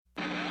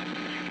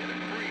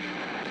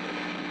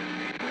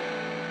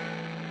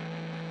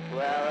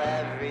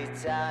every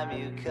time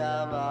you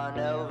come on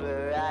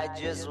over, I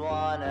just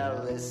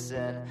wanna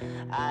listen.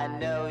 I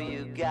know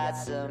you got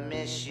some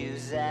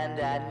issues and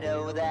I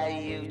know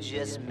that you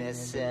just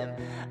miss him.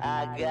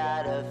 I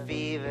got a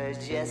fever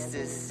just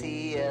to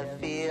see you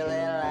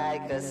feeling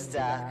like a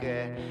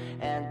stalker,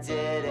 and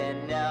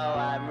didn't know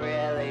I'm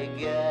really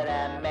good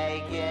at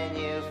making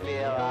you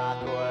feel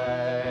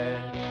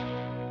awkward.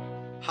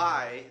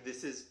 Hi,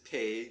 this is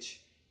Paige.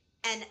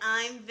 And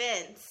I'm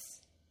Vince.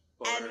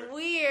 Or- And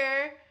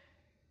we're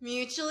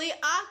mutually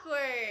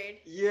awkward.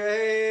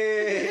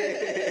 Yay!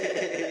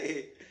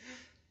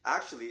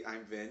 Actually,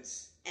 I'm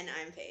Vince. And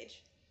I'm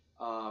Paige.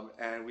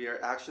 And we are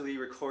actually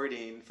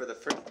recording for the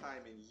first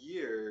time in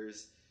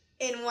years.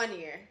 In 1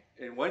 year.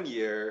 In 1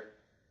 year,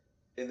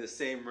 in the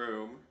same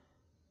room.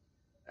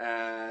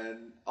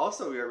 And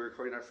also we are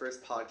recording our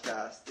first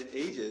podcast in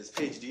ages.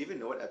 Paige, do you even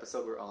know what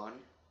episode we're on?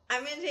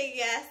 I'm going to take a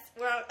guess.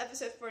 We're on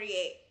episode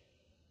 48.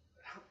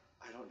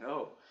 I don't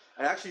know.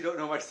 I actually don't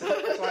know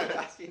myself. That's why I'm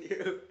asking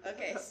you.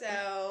 Okay,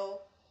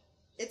 so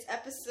it's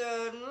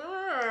episode...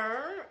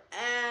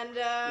 And,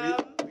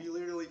 We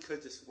literally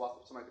could just walk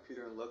up to my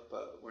computer and look,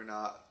 but we're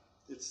not.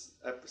 It's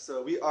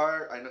episode...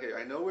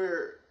 I know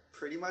we're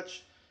pretty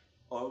much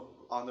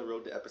on the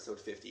road to episode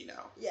 50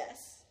 now.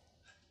 Yes.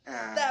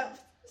 And The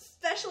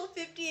special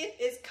 50th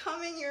is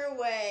coming your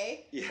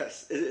way.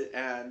 yes,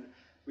 and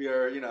we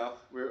are,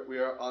 we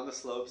are on the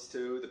slopes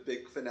to the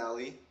big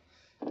finale.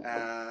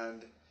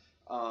 And,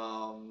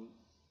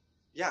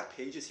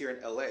 Paige is here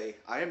in LA.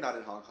 I am not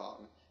in Hong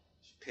Kong.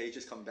 Paige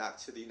has come back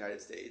to the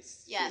United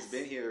States. Yes. She's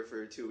been here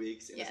for 2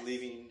 weeks and Yes. is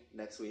leaving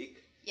next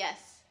week.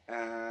 Yes.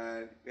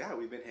 And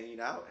we've been hanging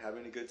out,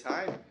 having a good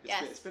time.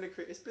 Yes. It's been an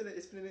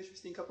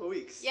interesting couple of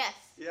weeks. Yes.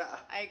 Yeah.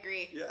 I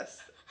agree.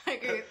 Yes. I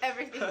agree with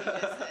everything you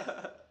just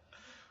said.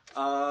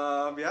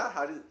 How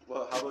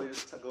about we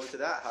just go into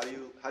that? How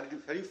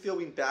do you feel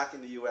being back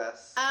in the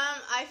U.S.?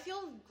 I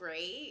feel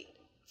great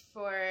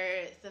for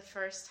the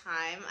first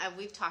time.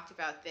 We've talked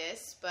about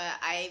this, but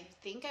I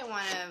think I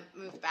want to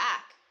move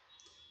back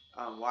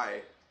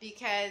Why?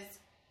 because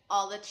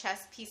all the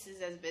chess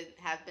pieces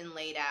have been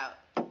laid out.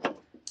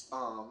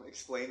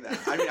 Explain that.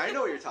 I mean, I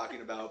know what you're talking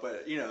about,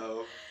 but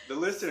the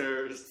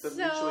listeners,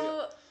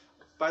 mutually.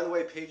 By the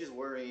way, Paige is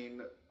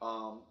wearing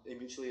a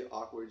mutually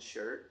awkward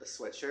shirt, a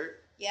sweatshirt,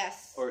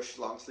 Yes. or a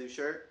long sleeve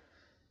shirt,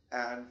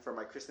 and for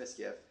my Christmas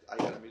gift, I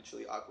got a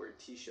mutually awkward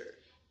T-shirt.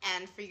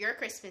 And for your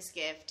Christmas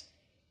gift,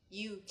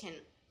 you can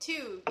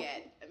too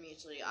get a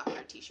mutually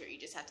awkward T-shirt. You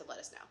just have to let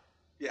us know.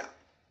 Yeah.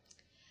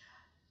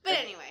 But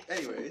anyway.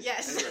 Anyways.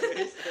 Yes.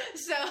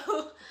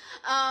 So,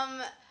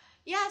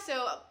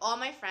 so all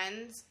my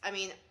friends,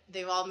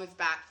 they've all moved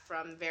back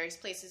from various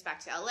places back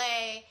to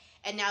LA,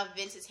 and now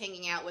Vince is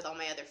hanging out with all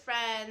my other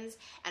friends,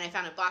 and I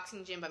found a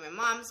boxing gym by my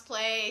mom's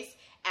place,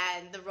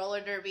 and the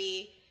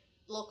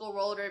local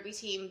roller derby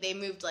team, they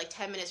moved like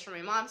 10 minutes from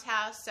my mom's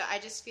house, so I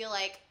just feel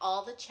like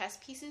all the chess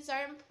pieces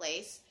are in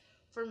place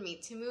for me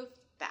to move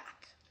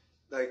back.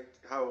 Like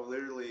how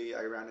literally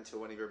I ran into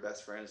one of your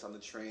best friends on the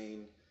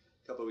train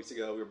a couple of weeks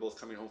ago. We were both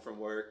coming home from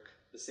work,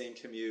 the same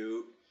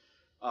commute.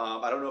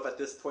 I don't know if at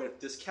this point if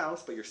this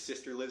counts, but your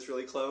sister lives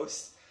really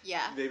close.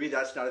 Yeah. Maybe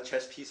that's not a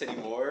chess piece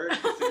anymore,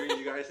 considering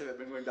you guys have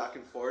been going back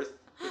and forth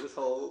for this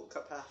whole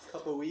past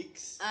couple of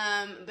weeks.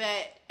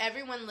 But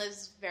everyone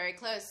lives very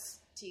close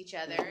to each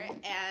other,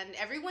 and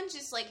everyone's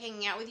just like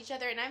hanging out with each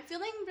other, and I'm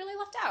feeling really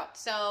left out.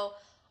 So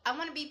I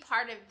want to be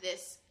part of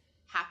this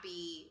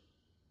happy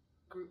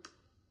group.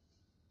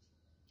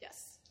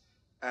 Yes.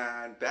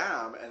 And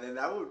bam, and then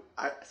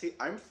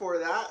I'm for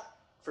that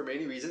for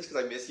many reasons,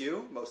 because I miss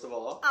you, most of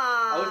all. Aww.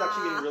 I was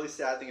actually getting really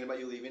sad thinking about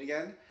you leaving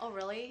again. Oh,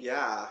 really?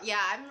 Yeah. Yeah,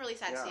 I'm really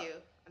sad too.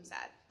 I'm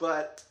sad.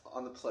 But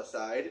on the plus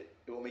side,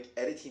 it will make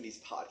editing these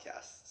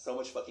podcasts so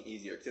much fucking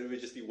easier, because it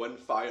would just be one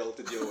file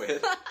to deal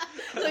with.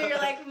 So you're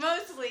like,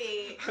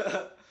 mostly.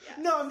 Yeah.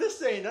 No, I'm just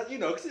saying that,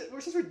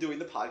 since we're doing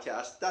the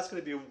podcast, that's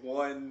going to be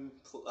one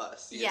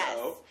plus, you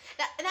know?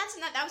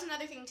 That was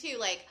another thing too,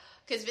 like,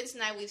 because Vince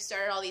and I, we've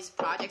started all these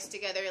projects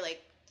together,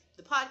 like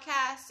the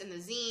podcast and the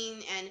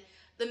zine, and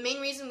the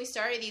main reason we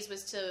started these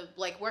was to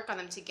like work on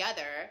them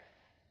together,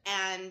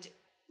 and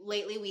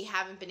lately we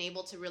haven't been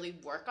able to really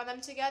work on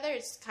them together.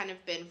 It's kind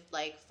of been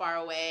like far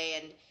away,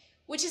 and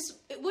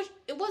it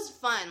was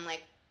fun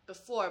like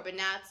before, but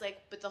now it's like,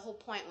 but the whole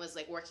point was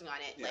like working on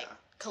it, like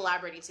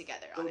collaborating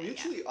together on it.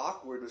 Mutually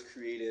Awkward was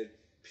created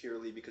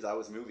purely because I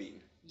was moving.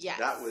 Yes.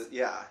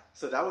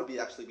 So that would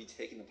actually be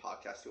taking the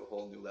podcast to a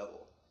whole new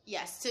level.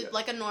 Yes,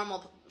 like a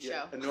normal show.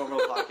 Yeah, a normal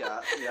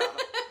podcast, yeah.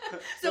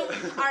 So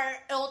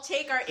it'll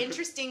take our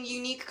interesting,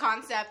 unique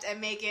concept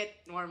and make it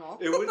normal.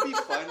 It would be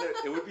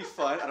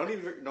fun. I don't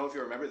even know if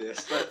you remember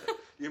this, but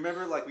you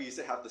remember like we used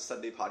to have the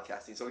Sunday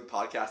podcasting, so we'd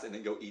podcast and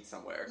then go eat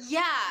somewhere.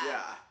 Yeah.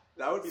 Yeah.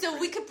 That would be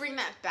we could bring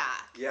that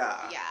back. Yeah.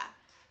 Yeah.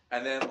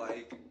 And then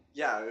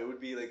it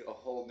would be like a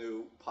whole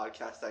new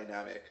podcast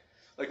dynamic.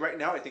 Like right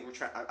now, I think we're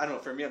trying. I don't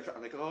know. For me, I'm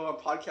like, I'm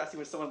podcasting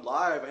with someone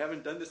live. I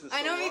haven't done this in so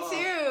long. I know, me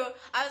too.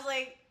 I was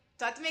like,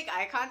 Do I have to make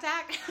eye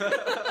contact?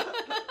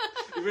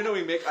 Even though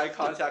we make eye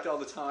contact all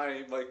the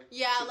time, like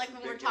Yeah, just like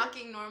when we're making-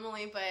 talking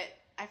normally, but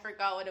I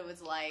forgot what it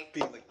was like.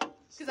 being like,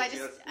 Because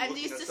I'm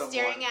used to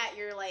staring at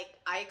your like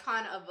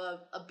icon of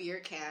a beer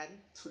can.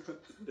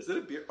 Is it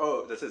a beer?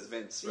 Oh, that says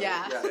Vince. Right?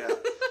 Yeah. Yeah.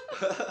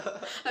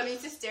 I'm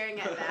used to staring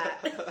at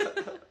that.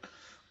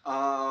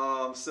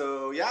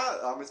 So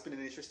yeah, it's been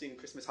an interesting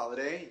Christmas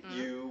holiday.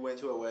 Mm-hmm. You went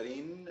to a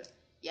wedding.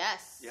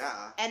 Yes.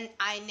 Yeah. And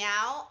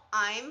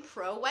I'm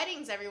pro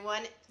weddings,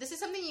 everyone. This is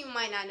something you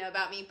might not know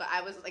about me, but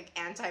I was like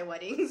anti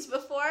weddings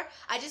before.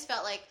 I just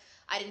felt like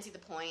I didn't see the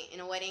point in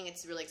a wedding.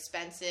 It's really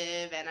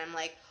expensive, and I'm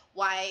like,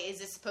 why is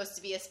this supposed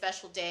to be a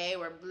special day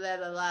where blah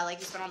blah blah? Like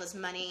you spend all this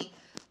money.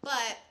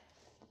 But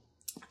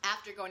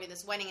after going to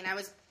this wedding, and I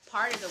was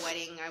part of the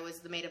wedding, I was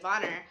the maid of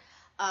honor.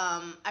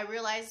 I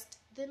realized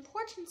the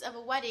importance of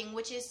a wedding,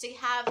 which is to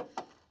have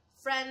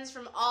friends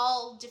from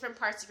all different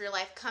parts of your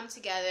life come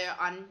together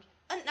on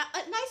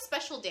a nice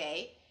special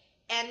day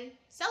and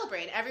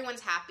celebrate. Everyone's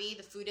happy.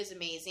 The food is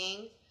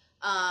amazing.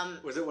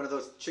 Was it one of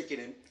those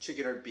chicken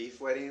or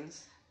beef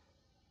weddings?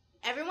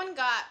 Everyone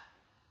got,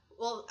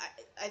 well,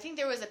 I think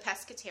there was a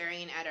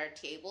pescatarian at our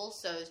table,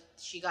 so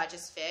she got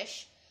just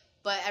fish.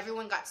 But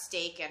everyone got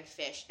steak and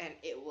fish, and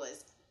it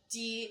was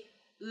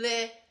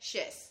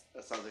delicious.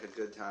 That sounds like a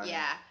good time.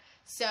 Yeah.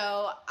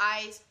 So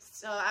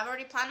I've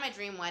already planned my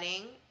dream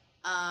wedding,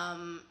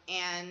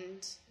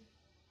 and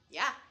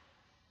yeah,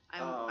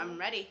 I'm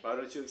ready. Why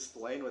don't you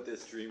explain what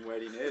this dream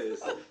wedding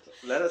is?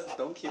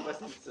 Don't keep us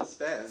in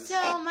suspense.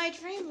 So my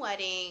dream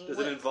wedding. Does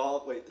it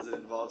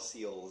involve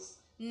seals?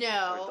 Or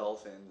No.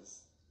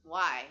 dolphins?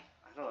 Why?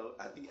 I don't know.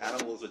 I think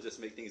animals would just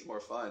make things more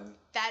fun.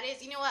 That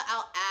is, you know what?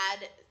 I'll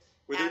add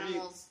Would there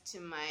animals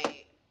to my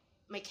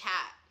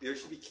cat. There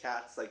should be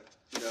cats, like,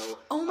 you know.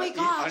 Oh my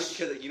gosh.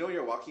 Because, you know, when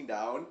you're walking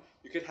down,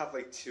 you could have,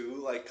 like, two,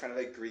 like, kind of,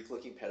 like,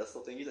 Greek-looking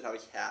pedestal thingies that have a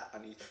cat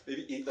on each.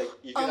 Maybe, you could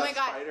Oh my have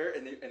God. Spider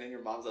and then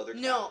your mom's other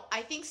cat. No,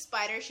 I think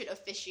Spider should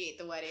officiate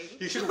the wedding.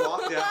 You should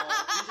walk down.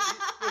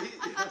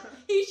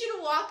 He should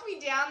walk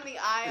me down the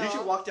aisle. He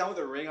should walk down with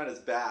a ring on his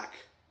back.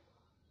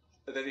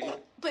 And then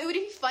But it would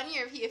be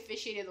funnier if he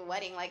officiated the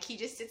wedding. Like, he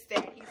just sits there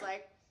and he's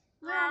like,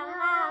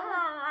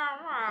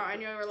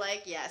 and you're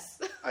like, yes.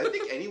 I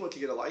think anyone could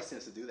get a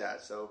license to do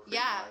that, so pretty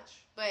Yeah.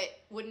 much. But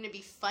wouldn't it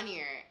be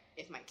funnier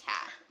if my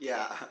cat?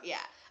 Yeah.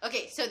 Yeah.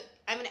 Okay, so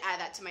I'm going to add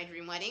that to my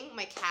dream wedding.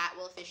 My cat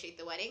will officiate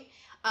the wedding.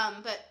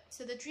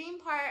 So the dream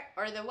part,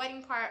 or the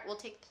wedding part, will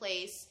take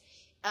place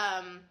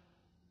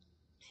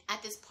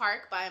at this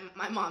park by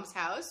my mom's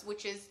house,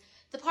 which is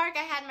the park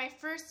I had my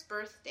first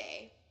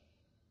birthday.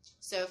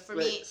 So for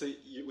me... So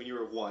when you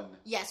were 1.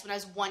 Yes, when I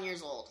was 1 year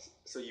old.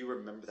 So you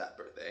remember that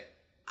birthday.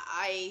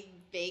 I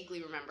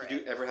vaguely remember Did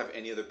it. you ever have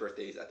any other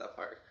birthdays at that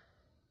park?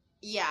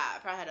 Yeah, I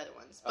probably had other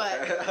ones.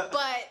 But Okay.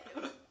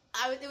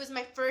 but it was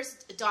my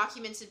first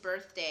documented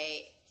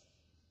birthday,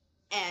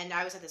 and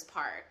I was at this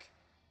park.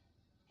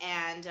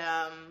 And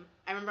I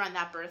remember on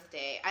that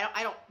birthday,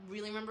 I don't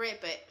really remember it,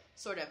 but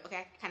sort of,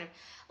 okay, kind of.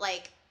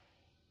 Like,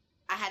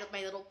 I had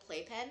my little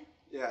playpen,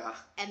 Yeah.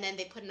 and then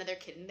they put another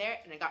kid in there,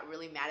 and I got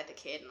really mad at the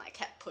kid, and I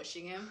kept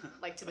pushing him,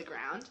 like, to the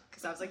ground,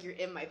 because I was like, you're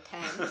in my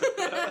pen.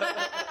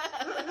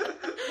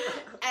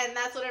 And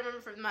that's what I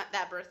remember from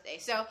that birthday.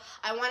 So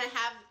I want to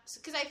have,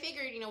 because I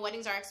figured, you know,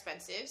 weddings are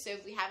expensive, so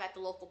if we have at the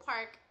local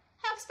park,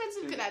 how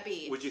expensive could that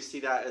be? Would you see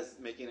that as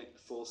making it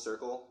full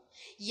circle?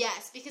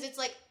 Yes, because it's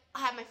like, I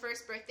have my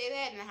first birthday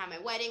there, and then I have my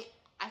wedding.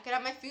 I could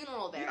have my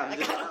funeral there. I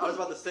was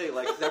about to say,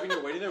 like, having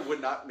your wedding there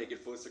would not make it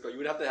full circle. You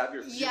would have to have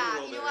your funeral there.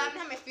 Yeah, you know what? I'm going to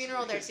have my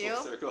funeral there, too.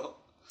 Full circle.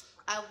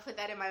 I'll put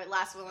that in my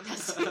last will and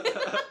testament.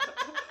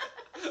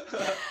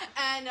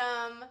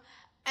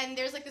 And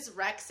there's like this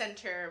rec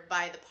center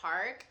by the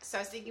park. So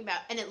I was thinking about,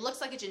 and it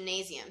looks like a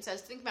gymnasium. So I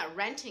was thinking about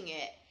renting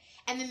it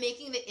and then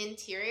making the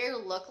interior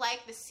look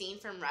like the scene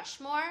from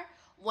Rushmore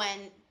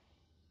when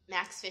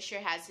Max Fisher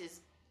has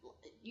his.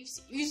 You've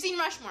seen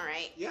Rushmore,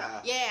 right?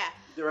 Yeah. Yeah.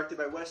 Directed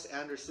by Wes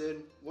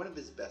Anderson, one of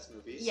his best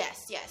movies.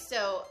 Yes.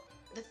 So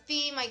the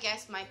theme, I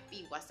guess, might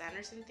be Wes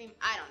Anderson theme.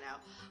 I don't know,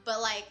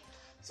 but like.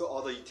 So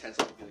all the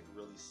utensils would be like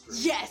really straight.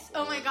 Yes!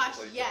 Oh my gosh,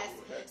 Like, yes!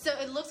 okay. So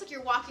it looks like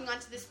you're walking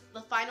onto the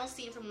final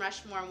scene from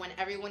Rushmore when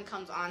everyone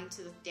comes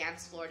onto the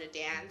dance floor to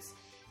dance.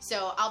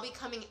 So I'll be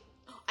coming...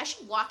 I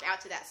should walk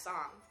out to that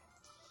song.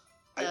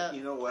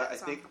 You know what? that I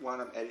song. think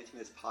when I'm editing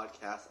this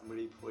podcast, I'm going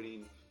to be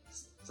putting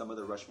some of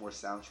the Rushmore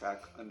soundtrack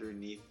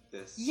underneath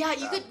this. Yeah,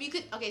 you could...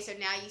 Okay, so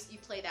now you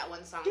play that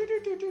one song. You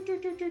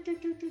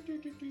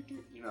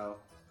know.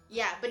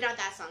 Yeah, but not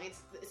that song.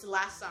 It's the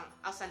last song.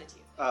 I'll send it to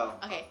you. Oh.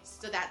 Okay,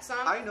 so that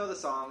song... I know the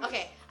song.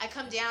 Okay, I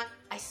come down,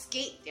 I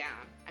skate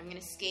down. I'm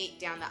gonna skate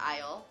down the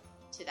aisle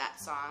to that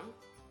song.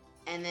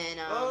 And then,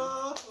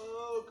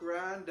 Oh,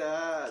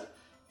 granddad.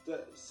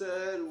 That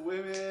said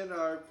women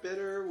are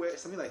bitter.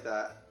 Something like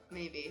that.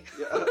 maybe.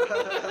 Yeah.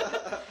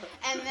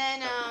 And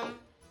then,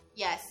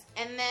 yes.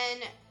 And then,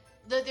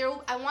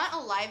 I want a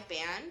live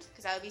band,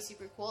 because that would be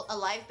super cool. A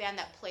live band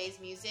that plays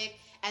music,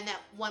 and at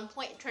one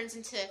point it turns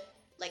into,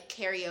 like,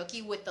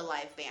 karaoke with the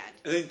live band.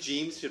 And then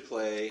James should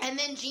play. And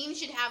then James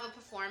should have a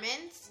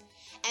performance,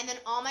 and then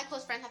all my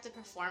close friends have to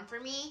perform for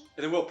me.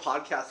 And then we'll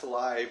podcast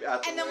live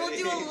at the And then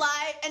wedding. we'll do a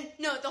live, and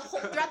no,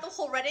 throughout the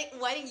whole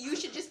wedding, you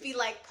should just be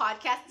like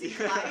podcasting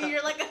live.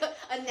 You're like a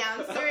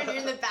announcer, and you're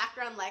in the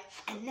background like,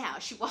 and now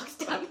she walks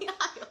down the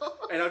aisle.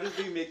 And I'll just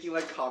be making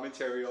like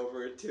commentary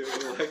over it too.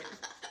 Like,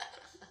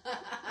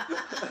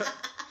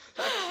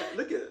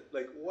 look at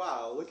like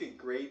wow, looking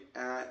great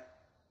at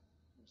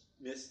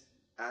Miss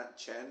Aunt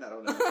Chen. I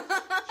don't know.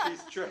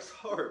 She's dressed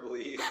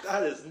horribly.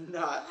 That is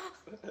not.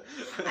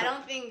 I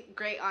don't think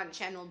Great Aunt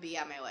Chen will be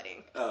at my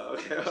wedding. Oh,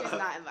 okay. She's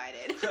not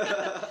invited.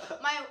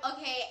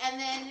 And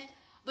then,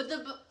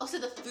 so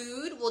the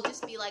food will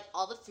just be like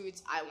all the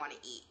foods I want to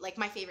eat, like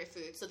my favorite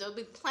food. So there'll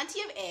be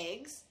plenty of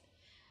eggs.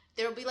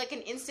 There will be like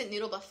an instant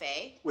noodle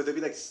buffet. Would there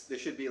be like there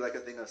should be like a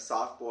thing of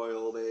soft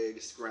boiled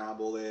eggs,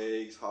 scrambled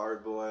eggs,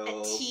 hard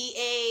boiled, Tea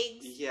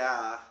eggs.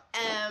 Yeah.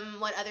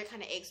 What other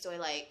kind of eggs do I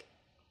like?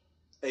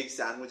 Egg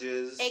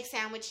sandwiches. Egg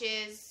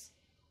sandwiches.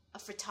 A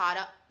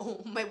frittata.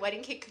 Oh, my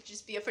wedding cake could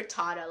just be a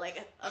frittata,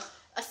 like a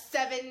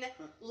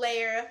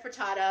 7-layer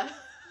frittata.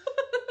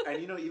 And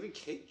even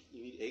cake,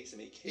 you need eggs to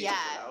make cake. Yeah,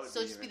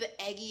 so just be the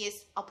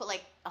eggiest. I'll put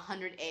like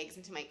 100 eggs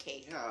into my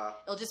cake. Yeah.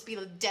 It'll just be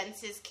the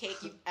densest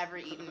cake you've ever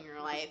eaten in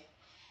your life.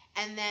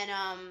 And then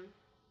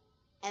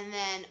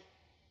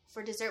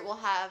for dessert we'll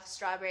have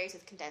strawberries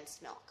with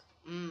condensed milk.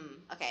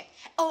 Okay.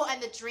 Oh,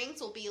 and the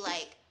drinks will be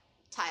like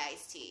Thai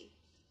iced tea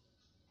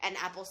and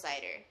apple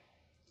cider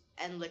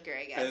and liquor,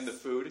 I guess. And then the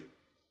food.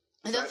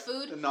 The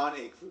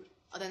non-egg food.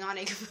 Oh, the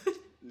non-egg food.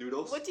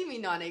 Noodles? What do you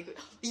mean non-egg food?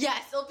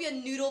 Yes, it'll be a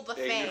noodle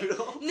buffet. Egg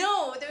noodle?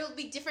 No, there will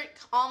be different,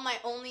 my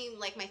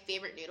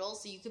favorite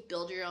noodles, so you could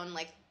build your own,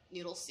 like,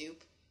 noodle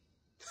soup.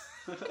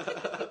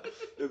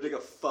 It would be like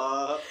a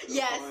pho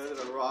yes. one and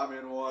a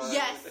ramen one.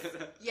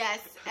 Yes.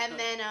 And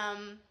then,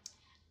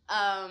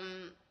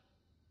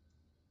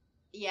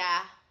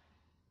 yeah.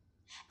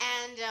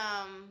 And,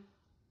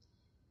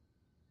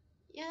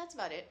 yeah, that's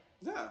about it.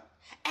 Yeah.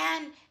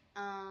 And,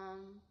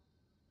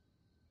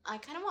 I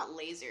kind of want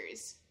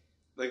lasers.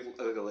 Like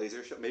a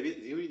laser show. Maybe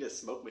you need a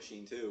smoke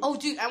machine too. Oh,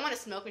 dude, I want a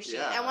smoke machine.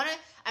 Yeah.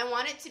 I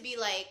want it to be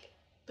like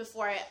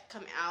before I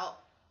come out,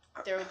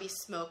 there would be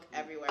smoke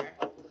everywhere.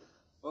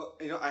 Well,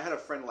 I had a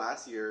friend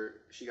last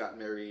year. She got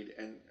married,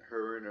 and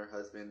her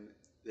husband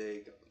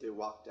they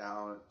walked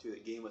down to the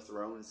Game of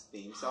Thrones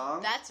theme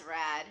song. That's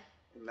rad.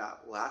 And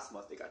that last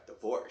month they got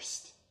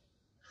divorced.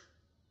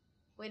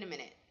 Wait a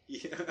minute.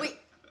 Yeah.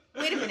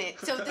 Wait a minute.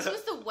 So this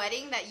was the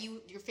wedding that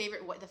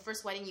the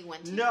first wedding you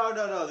went to?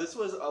 No. This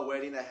was a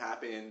wedding that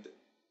happened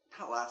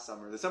not last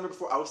summer. The summer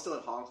before. I was still in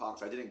Hong Kong,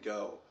 so I didn't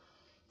go.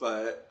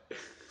 But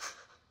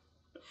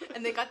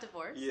and they got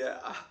divorced? Yeah.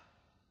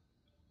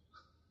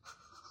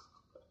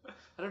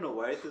 I don't know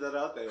why I threw that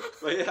out there,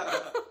 but yeah.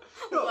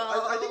 No,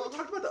 well, I think we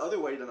talked about the other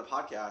wedding on the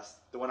podcast,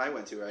 the one I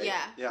went to, right?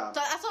 Yeah. Yeah.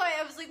 So that's why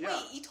I was like, Yeah.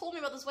 wait, you told me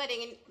about this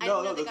wedding, and I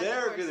didn't know they got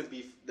divorced.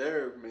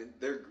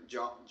 They're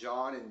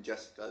John and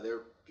Jessica.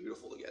 They're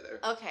beautiful together.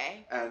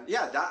 Okay. And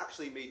yeah, that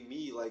actually made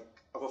me like.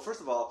 Well,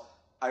 first of all,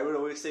 I would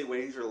always say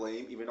weddings are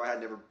lame, even though I had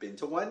never been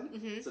to one.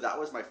 Mm-hmm. So that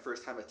was my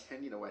first time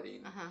attending a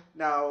wedding. Uh-huh.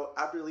 Now,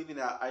 after leaving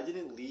that, I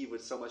didn't leave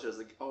with so much as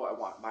like, oh, I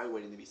want my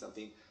wedding to be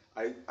something.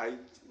 I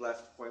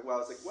left point where I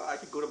was like, well, I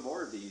could go to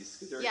more of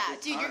these. Yeah,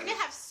 dude, you're gonna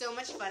have so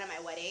much fun at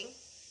my wedding.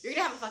 You're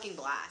gonna have a fucking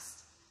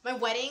blast. My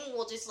wedding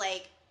will just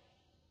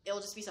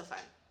it'll just be so fun.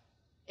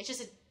 It's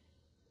just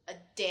a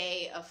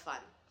day of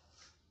fun.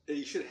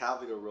 You should have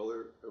like a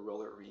roller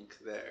rink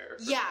there.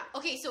 Yeah.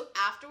 Okay. So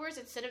afterwards,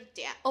 instead of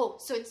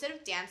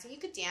dancing, you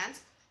could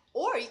dance,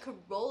 or you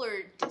could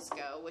roller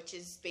disco, which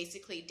is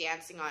basically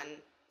dancing on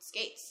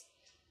skates.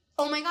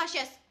 Oh my gosh!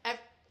 Yes,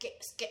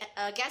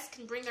 guests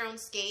can bring their own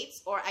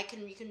skates, or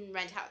you can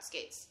rent out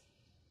skates.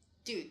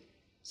 Dude,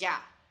 yeah,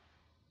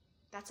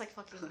 that's like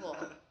fucking cool.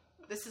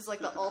 This is like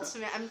the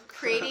ultimate. I'm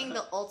creating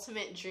the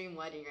ultimate dream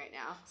wedding right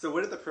now. So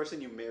what if the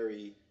person you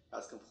marry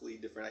has completely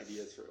different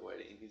ideas for a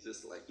wedding? He's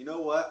just like, you know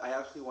what? I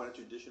actually want a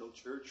traditional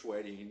church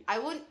wedding. I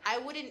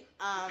wouldn't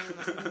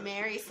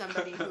marry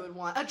somebody who would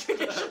want a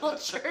traditional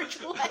church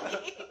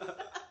wedding.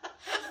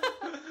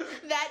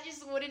 That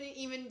just wouldn't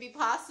even be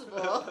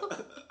possible.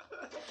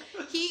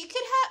 He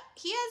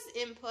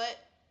has input.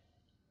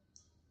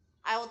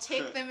 I will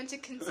take them into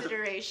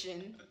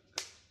consideration.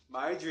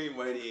 My dream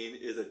wedding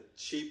is a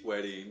cheap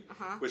wedding,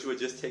 which would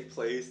just take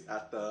place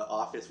at the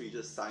office where you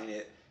just sign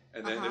it.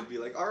 And then it'd be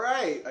like, all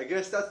right, I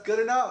guess that's good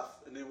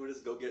enough. And then we'll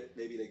just go get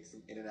maybe like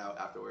some In-N-Out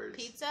afterwards.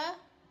 Pizza?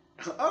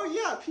 Oh,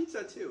 yeah,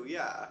 pizza too,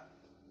 yeah.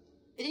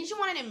 Didn't you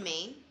want it in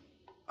Maine?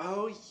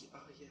 Oh, yeah.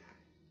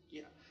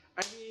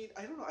 I mean,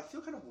 I don't know. I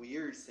feel kind of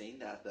weird saying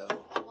that, though.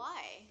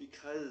 Why?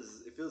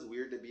 Because it feels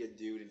weird to be a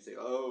dude and say,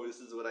 oh, this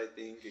is what I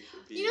think it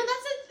should be.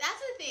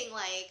 That's the thing,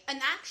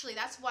 and actually,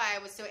 that's why I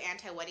was so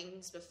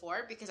anti-weddings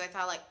before, because I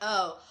thought,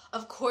 oh,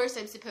 of course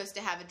I'm supposed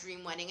to have a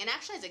dream wedding. And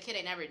actually, as a kid,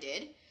 I never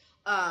did.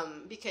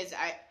 Because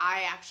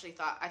I actually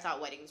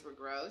thought weddings were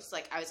gross.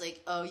 I was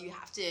like, oh, you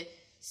have to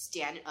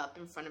stand up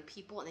in front of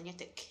people and then you have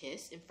to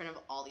kiss in front of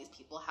all these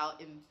people. How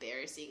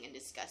embarrassing and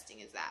disgusting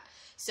is that?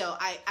 So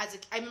I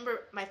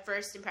remember my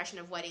first impression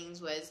of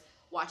weddings was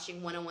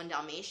watching 101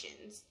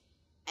 Dalmatians.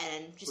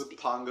 And just with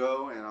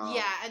Pongo and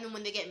and then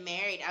when they get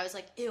married, I was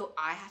like, ew,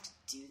 I have to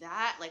do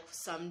that like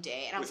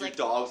someday. And I was with like,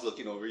 your dogs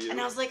looking over you. and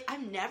I was like,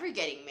 I'm never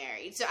getting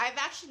married. So I've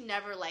actually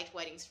never liked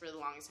weddings for the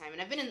longest time,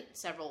 and I've been in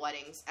several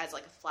weddings as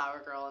like a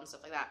flower girl and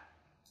stuff like that.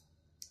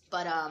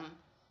 But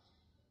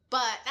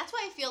that's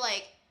why I feel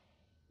like,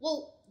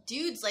 well,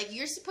 dudes, like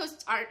you're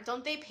supposed to,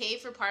 don't they pay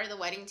for part of the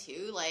wedding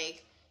too?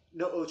 Like,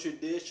 no,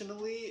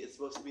 traditionally it's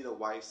supposed to be the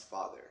wife's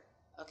father.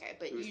 Okay,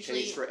 but who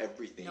usually pays for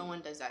everything. No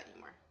one does that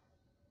anymore,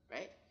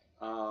 right?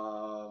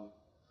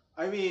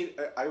 I mean,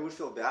 I would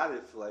feel bad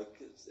if,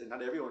 like,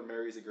 not everyone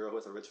marries a girl who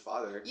has a rich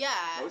father. Yeah.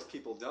 Most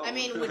people don't. I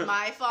mean, would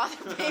my father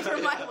pay for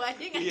my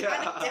wedding? I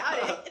kind of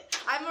doubt it.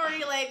 I'm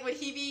already like, would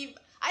he be...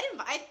 I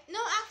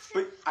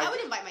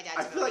would invite my dad to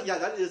I feel like, yeah,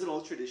 that is an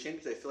old tradition,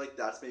 because I feel like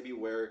that's maybe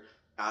where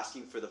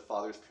asking for the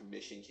father's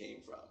permission came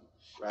from,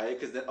 right?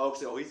 Because then,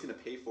 he's going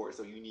to pay for it,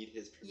 so you need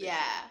his permission.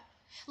 Yeah.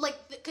 Like,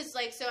 because,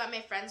 like, so at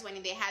my friend's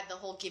wedding, they had the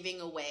whole giving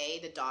away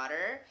the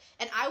daughter,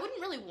 and I wouldn't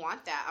really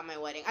want that on my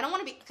wedding. I don't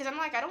want to be, because I'm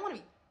like, I don't want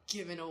to be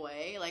given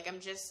away. Like,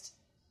 I'm just...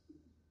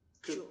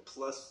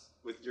 Plus,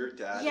 with your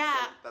dad, yeah,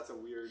 like, that's a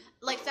weird...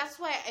 Like, that's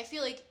why I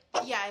feel like,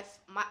 yeah,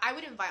 I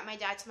would invite my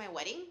dad to my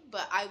wedding,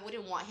 but I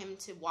wouldn't want him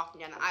to walk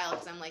me down the aisle,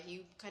 because I'm like,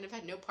 you kind of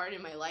had no part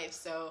in my life,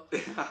 so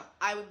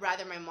I would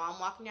rather my mom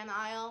walk me down the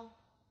aisle.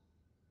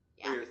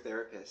 Yeah. Or your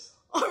therapist.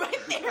 Or my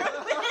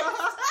therapist.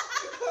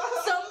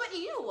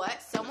 You know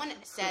what? Someone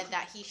said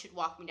that he should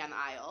walk me down the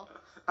aisle.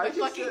 My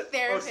fucking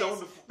therapist.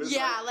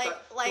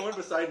 Someone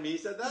beside me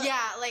said that? Yeah,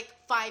 like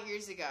 5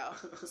 years ago.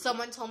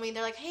 Someone told me,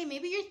 they're like, hey,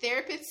 maybe your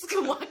therapist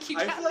can walk you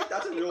down I feel like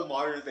that's a real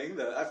modern thing,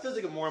 though. That feels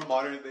like a more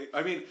modern thing.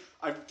 I mean,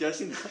 I'm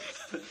guessing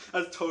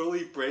that's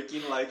totally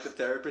breaking, like, the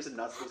therapist is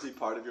not supposed to be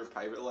part of your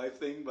private life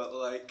thing, but,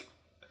 like...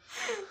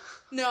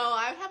 No,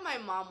 I would have my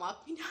mom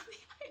walk me down the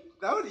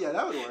aisle.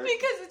 That would work.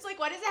 Because it's like,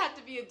 why does it have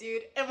to be a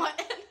dude? And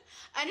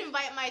I'd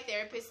invite my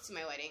therapist to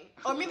my wedding.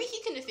 Or maybe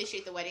he can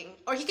officiate the wedding.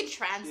 Or he can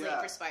translate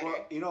for Spider.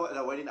 Well, you know, at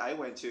a wedding I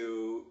went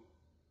to,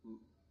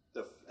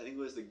 I think it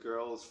was the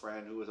girl's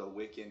friend who was a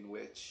Wiccan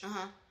witch.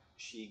 Uh-huh.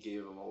 She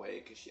gave him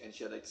away, she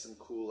had, like, some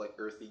cool, like,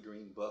 earthy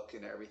green book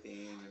and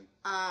everything.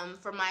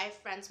 For my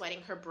friend's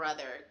wedding, her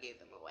brother gave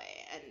them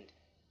away. And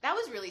that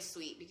was really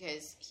sweet,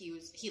 because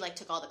he like,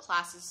 took all the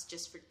classes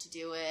just to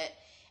do it.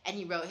 And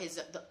he wrote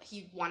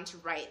he wanted to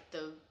write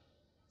the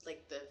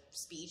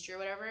speech or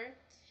whatever.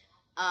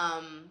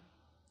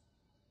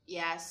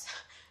 Yes,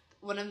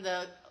 one of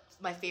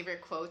my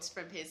favorite quotes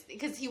from his,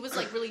 because he was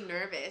like really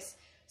nervous,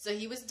 so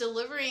he was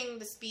delivering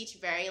the speech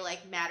very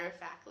like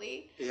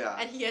matter-of-factly. Yeah.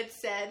 And he had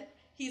said,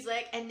 he's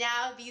like, and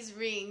now these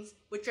rings,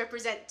 which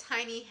represent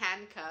tiny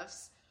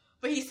handcuffs,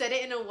 but he said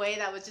it in a way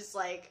that was just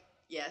like,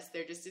 yes,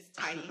 they're just these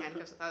tiny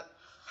handcuffs.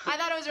 I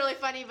thought it was really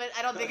funny, but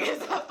I don't think it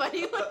was that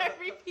funny when I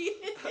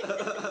repeated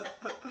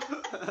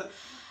it.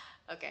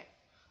 Okay.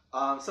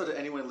 So to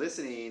anyone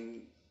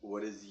listening,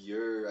 what is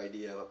your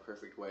idea of a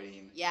perfect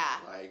wedding? Yeah.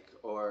 Like,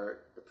 or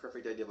the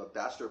perfect idea of a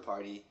bachelor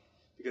party?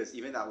 Because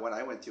even that one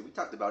I went to, we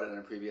talked about it in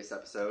a previous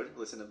episode.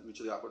 Listen to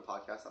Mutually Awkward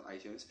Podcast on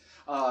iTunes.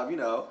 You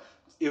know,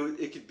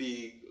 it could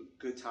be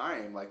a good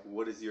time. Like,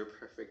 what is your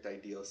perfect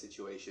ideal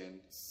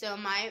situation? So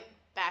my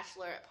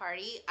bachelorette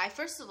party,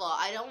 first of all,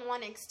 I don't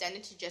want to extend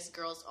it to just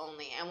girls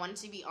only. I want it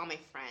to be all my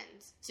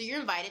friends. So you're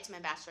invited to my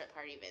bachelorette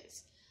party,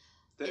 Vince.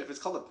 If it's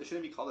called it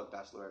shouldn't be called a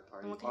bachelorette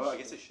party. I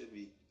guess it should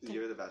be.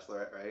 You're the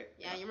bachelorette, right?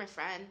 Yeah, you're my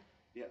friend.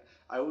 Yeah,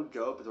 I would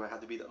go, but do I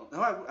have to be the?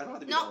 No, I don't have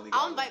to be the only. No,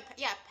 I'll invite.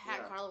 Yeah,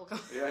 Pat Carla will go.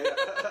 Yeah.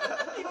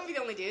 He won't be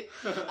the only dude.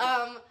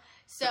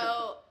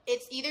 So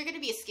it's either going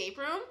to be escape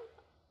room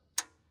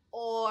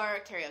or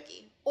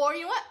karaoke, or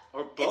you know what?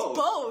 Or both. It's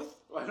both.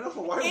 I don't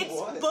know why.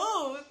 It's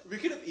both. We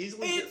could have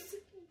easily. It's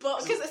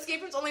both, because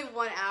escape room's only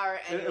 1 hour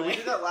anyway. And we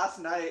did that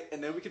last night,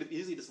 and then we could have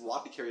easily just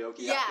walked the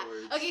karaoke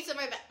afterwards. Okay, so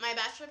my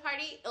bachelor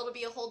party, it'll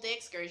be a whole day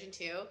excursion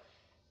too.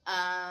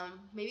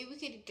 Maybe we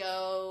could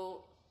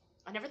go.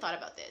 I never thought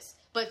about this,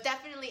 but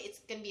definitely it's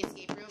gonna be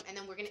escape room, and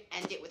then we're gonna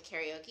end it with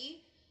karaoke.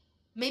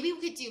 Maybe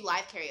we could do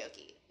live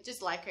karaoke.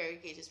 Just live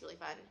karaoke is just really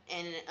fun,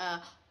 and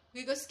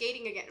we could go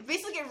skating again.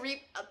 Basically,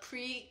 a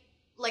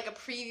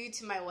preview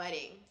to my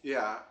wedding.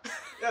 Yeah,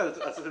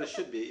 that's what it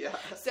should be. Yeah.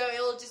 So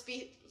it'll just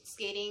be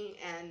skating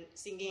and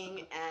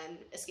singing and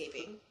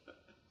escaping.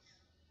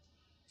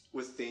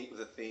 With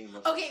a theme.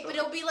 Okay, but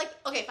it'll be like,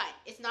 okay, fine.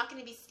 It's not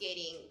going to be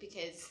skating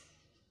because,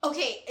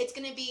 okay, it's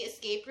going to be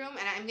escape room,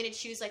 and I'm going to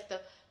choose like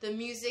the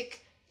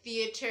music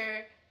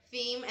theater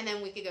theme, and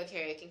then we could go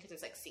karaoke because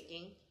it's like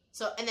singing.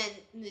 So, and then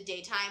in the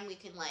daytime we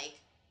can like,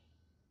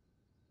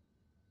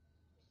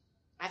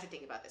 I have to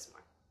think about this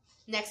more.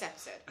 Next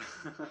episode.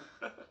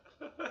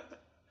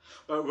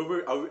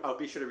 I'll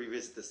be sure to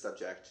revisit this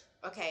subject.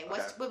 Okay,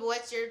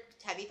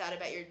 have you thought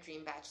about your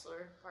dream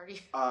bachelor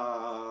party?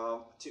 I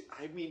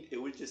mean,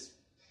 it would just,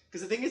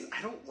 because the thing is,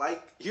 I don't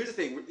like, here's the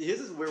thing, this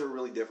is where we're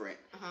really different.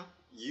 Uh-huh.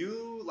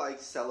 You like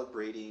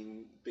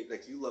celebrating,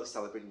 you love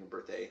celebrating your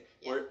birthday,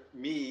 yeah. where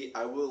me,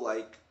 I will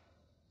like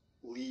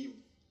leave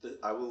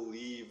I will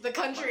leave the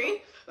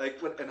country.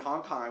 In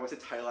Hong Kong, I went to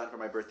Thailand for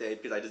my birthday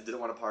because I just didn't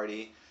want to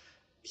party.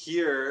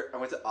 Here, I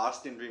went to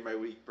Austin during my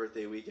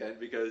birthday weekend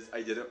because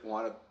I didn't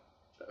want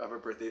to have a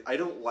birthday. I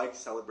don't like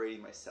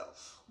celebrating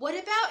myself. What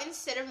about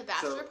instead of a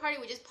bachelor party,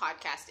 we just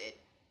podcast it?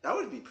 That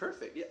would be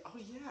perfect. Yeah. Oh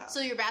yeah. So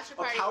your bachelor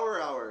party. A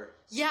power hour.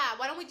 Yeah.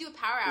 Why don't we do a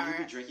power hour? Will you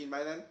be drinking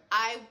by then?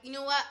 You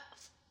know what?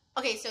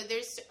 Okay. So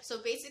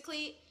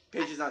basically.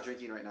 Paige is not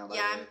drinking right now. By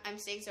the way. I'm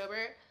staying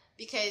sober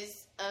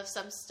because of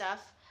some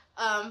stuff.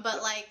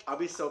 But like. I'll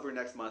be sober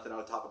next month, and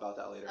I'll talk about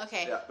that later.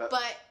 Okay. Yeah,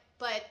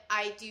 but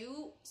I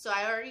do. So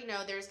I already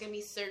know there's gonna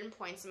be certain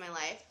points in my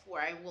life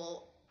where I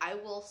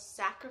will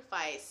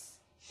sacrifice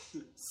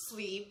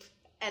sleep,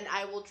 and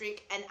I will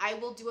drink, and I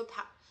will do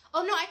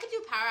Oh no, I could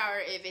do a power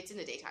hour if it's in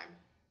the daytime.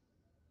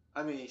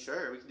 I mean,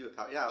 sure, we can do a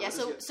power. Yeah. Yeah.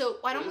 So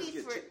why don't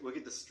we? We'll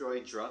get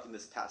destroyed, drunk, and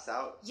just pass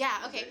out. Yeah.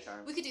 Okay.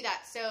 We could do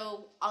that.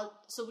 So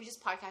we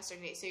just podcast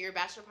during the day. So your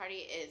bachelor party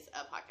is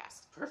a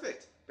podcast.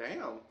 Perfect.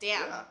 Bam.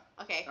 Damn. Yeah.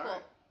 Okay.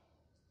 Cool.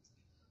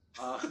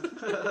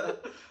 Right.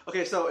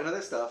 Okay. So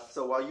another stuff.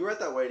 So while you were at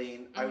that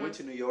wedding, I went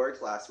to New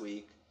York last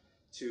week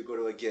to go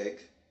to a gig,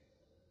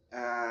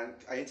 and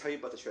I didn't tell you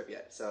about the trip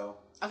yet. So.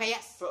 Okay.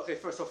 Yes. So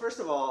first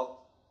of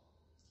all,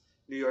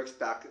 New York's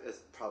back as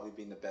probably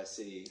being the best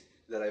city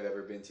that I've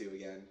ever been to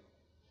again.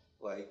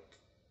 Like,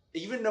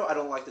 even though I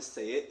don't like to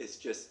say it, it's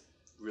just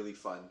really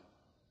fun.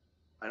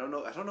 I don't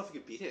know if you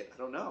could beat it. I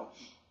don't know.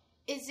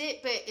 Is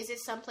it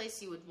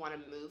someplace you would want to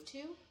move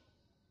to?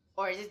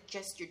 Or is it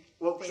just your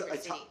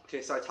favorite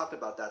city? So I talked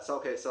about that.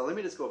 So let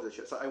me just go over the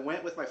trip. So I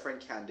went with my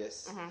friend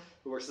Candice,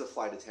 who works as a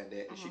flight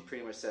attendant, and she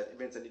pretty much said,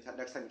 Vincent,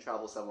 next time you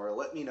travel somewhere,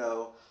 let me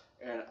know,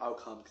 and I'll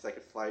come because I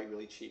could fly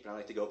really cheap, and I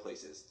like to go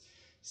places.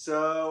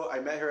 So I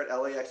met her at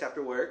LAX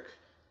after work.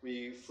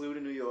 We flew to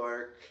New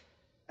York,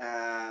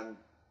 and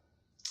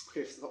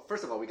so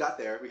first of all, we got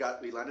there.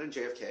 We landed in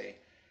JFK.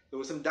 There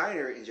was some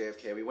diner in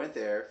JFK. We went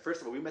there.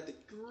 First of all, we met the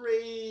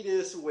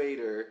greatest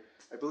waiter.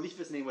 I believe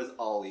his name was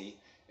Ollie,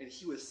 and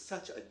he was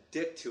such a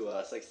dick to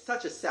us, like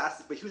such a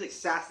sassy. But he was like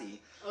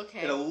sassy,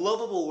 in a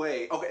lovable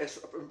way. Okay.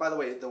 By the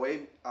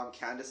way,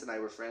 Candace and I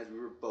were friends. We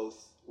were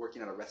both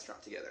working at a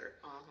restaurant together,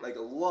 like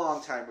a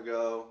long time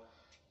ago.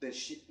 Then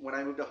when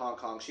I moved to Hong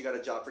Kong, she got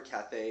a job for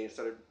Cathay and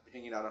started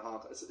hanging out in Hong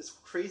Kong. It's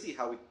crazy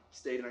how we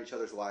stayed in each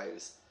other's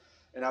lives.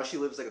 And now she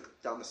lives like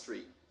down the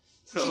street.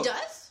 So, she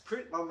does?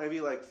 Maybe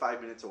like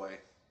 5 minutes away.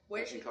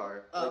 Where's she? In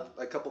car.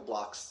 Like a couple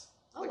blocks.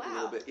 Oh, like wow. A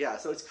little bit. Yeah,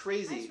 so it's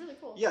crazy. That's really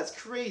cool. Yeah, it's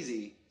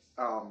crazy.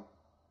 Yeah.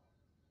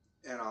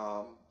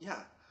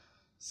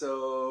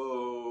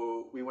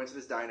 So we went to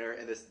this diner,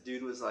 and this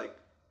dude was like,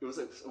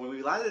 when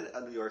we landed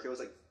in New York, it was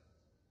like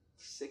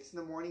 6 in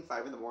the morning,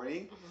 5 in the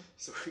morning.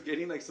 So we're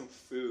getting like some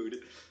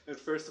food. And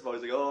first of all,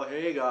 he's like, oh,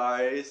 hey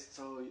guys,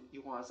 so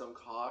you want some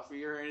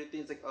coffee or anything?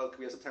 It's like, oh, can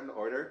we have some time to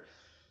order?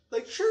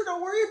 Like, sure,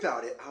 don't worry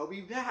about it. I'll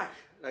be back.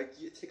 Like,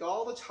 you take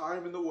all the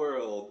time in the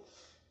world.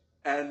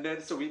 And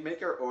then, so we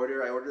make our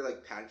order. I order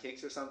like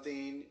pancakes or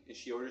something. And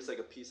she orders like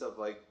a piece of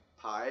like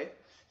pie.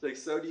 She's like,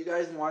 so do you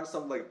guys want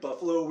some like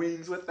buffalo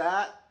wings with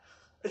that?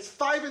 It's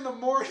 5 in the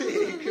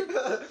morning.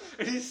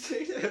 And he's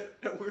saying it.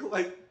 And we're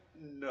like,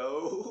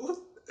 no.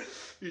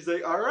 He's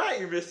like, all right,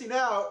 you're missing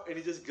out. And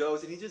he just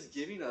goes, and he's just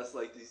giving us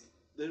like these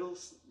little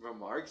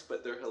remarks,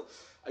 but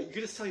you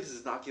can just tell he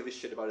does not give a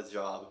shit about his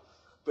job.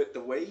 But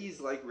the way he's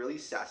like really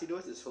sassy to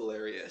us is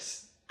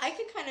hilarious. I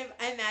can kind of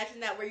imagine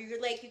that where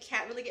you're like, you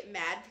can't really get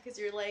mad because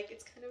you're like,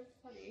 it's kind of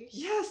funny.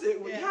 Yes,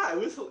 it was.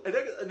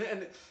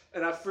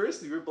 And at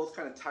first we were both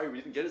kind of tired. We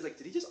didn't get it. It's like,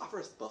 did he just offer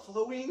us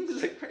buffalo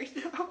wings like right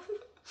now?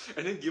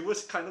 And then give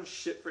us kind of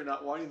shit for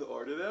not wanting to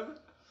order them?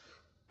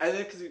 And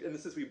then,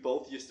 since we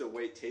both used to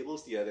wait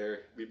tables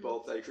together, we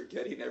both like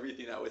forgetting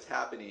everything that was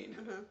happening.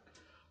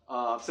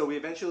 So we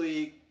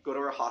eventually go to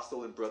our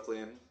hostel in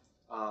Brooklyn.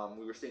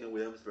 We were staying in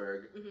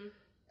Williamsburg,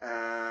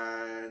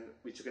 and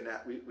we took a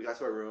nap. We got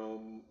to our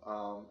room,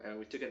 and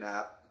we took a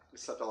nap. We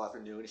slept all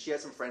afternoon. She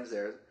had some friends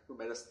there who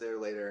met us there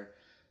later,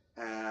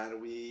 and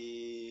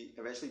we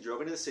eventually drove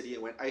into the city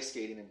and went ice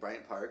skating in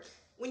Bryant Park.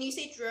 When you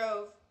say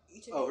drove,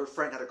 you took. Oh, her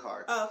friend had a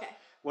car. Oh, okay.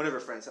 One of her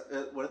friends,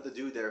 the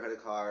dude there had a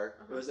car.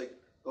 It was like.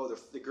 Oh,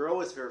 the girl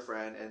was her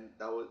friend, and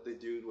the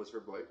dude was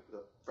the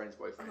friend's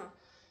boyfriend.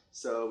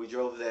 So we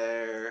drove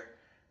there,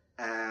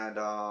 and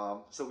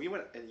so we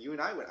went, and you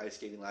and I went ice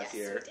skating last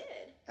year. Yes, we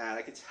did. And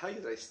I can tell you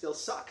that I still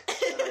suck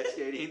at ice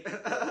skating.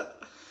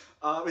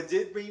 It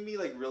did bring me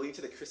like really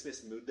into the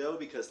Christmas mood though,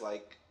 because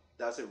like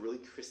that's a really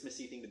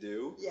Christmassy thing to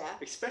do. Yeah.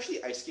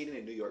 Especially ice skating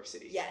in New York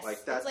City. Yes.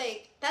 Like that's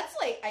like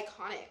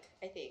iconic,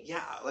 I think.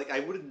 Yeah. Like I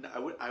would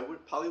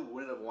probably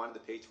wouldn't have wanted to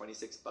pay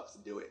 $26 to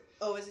do it.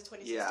 Oh, is it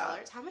 $26? Yeah.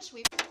 How much do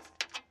we?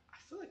 I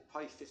feel like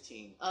probably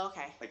 15. Oh,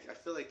 okay. Like I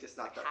feel like it's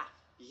not that. Half.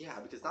 Yeah,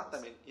 because not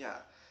that many. Yeah,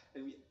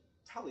 and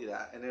probably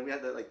that. And then we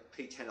had to like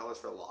pay $10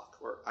 for a lock,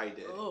 or I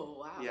did. Oh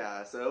wow.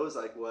 Yeah, so it was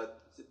like what,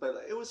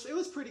 but it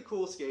was pretty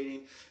cool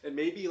skating, and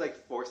maybe like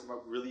force them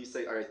to really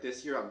say, all right,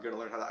 this year I'm gonna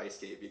learn how to ice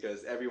skate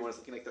because everyone's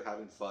looking like they're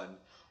having fun.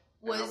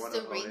 Was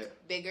the rink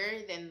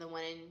bigger than the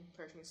one in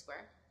Pershing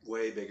Square?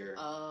 Way bigger.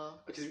 Oh.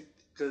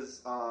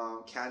 Because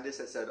Candace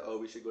had said, oh,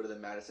 we should go to the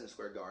Madison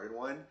Square Garden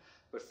one.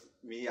 But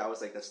for me, I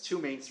was like, that's too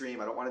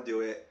mainstream. I don't want to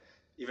do it.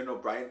 Even though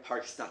Bryant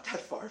Park is not that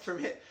far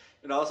from it.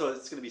 And also,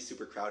 it's going to be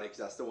super crowded because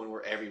that's the one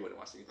where everyone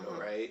wants to go,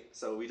 right?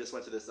 So we just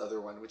went to this other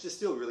one, which is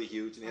still really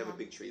huge, and they have a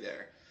big tree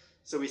there.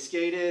 So we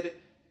skated,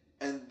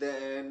 and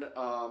then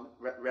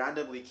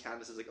randomly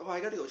Candace is like, oh,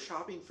 I got to go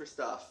shopping for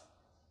stuff.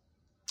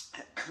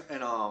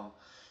 And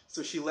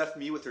so she left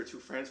me with her two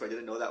friends who I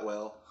didn't know that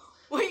well.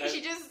 Wait,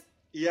 she just...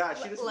 Yeah,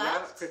 she just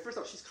left? ran. First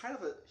off, she's kind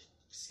of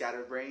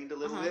scatterbrained a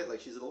little bit.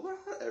 Like, she's a little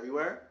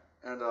everywhere.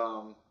 And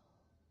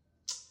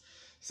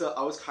so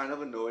I was kind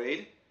of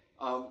annoyed.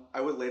 I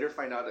would later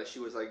find out that she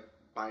was like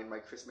buying my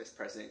Christmas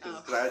present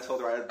because I had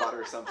told her I had bought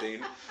her something.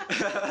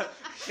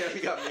 She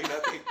got me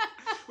nothing,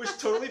 which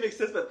totally makes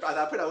sense. But at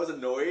that point, I was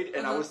annoyed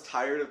and I was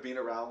tired of being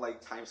around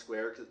like Times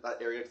Square because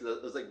that area because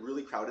it was like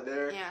really crowded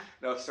there. Yeah.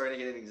 And I was starting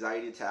to get an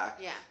anxiety attack.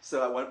 Yeah.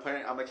 So at one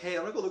point, I'm like, hey,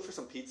 I'm gonna go look for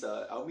some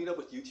pizza. I'll meet up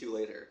with you two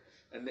later.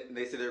 And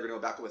they said they were gonna go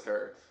back with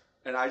her.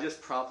 And I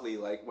just promptly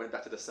like went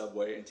back to the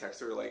subway and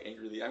texted her like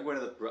angrily, I'm going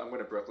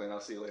to Brooklyn. I'll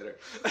see you later.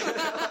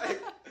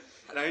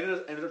 And I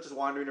ended up just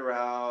wandering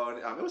around.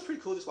 It was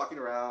pretty cool just walking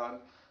around.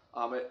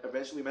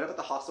 Eventually, we met up at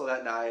the hostel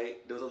that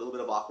night. There was a little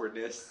bit of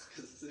awkwardness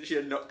because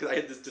I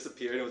had just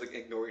disappeared and was like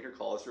ignoring her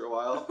calls for a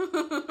while.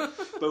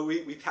 But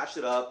we patched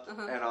it up.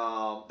 And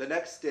the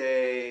next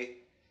day,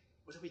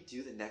 what did we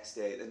do the next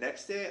day? The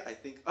next day, I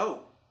think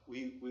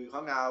we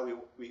hung out.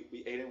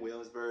 We ate in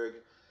Williamsburg,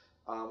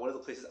 one of the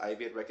places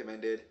Ivy had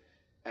recommended.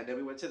 And then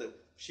we went to for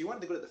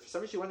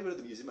some reason she wanted to go to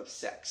the Museum of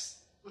Sex.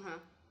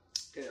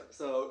 Yeah,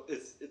 so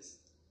it's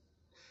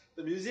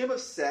the Museum of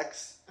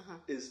Sex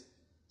is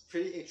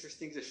pretty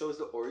interesting because it shows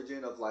the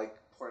origin of like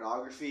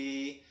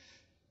pornography,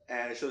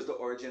 and it shows the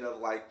origin of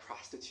like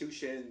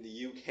prostitution in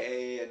the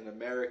UK and in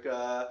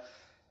America.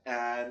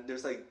 And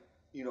there's like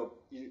you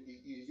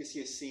can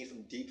see a scene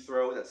from Deep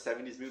Throat, that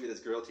 70s movie, this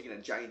girl taking a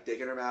giant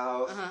dick in her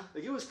mouth.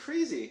 Like, it was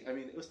crazy. I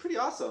mean, it was pretty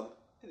awesome.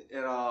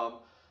 And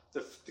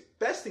the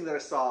best thing that I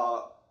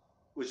saw,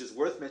 which is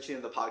worth mentioning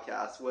in the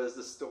podcast, was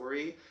the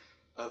story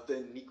of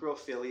the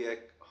necrophiliac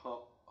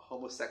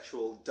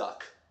homosexual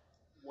duck.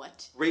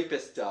 What?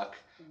 Rapist duck.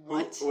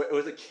 What? It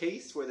was a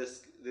case where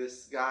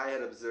this guy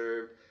had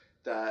observed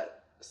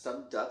that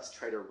some ducks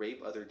try to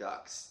rape other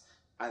ducks,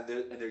 and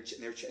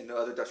the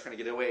other ducks trying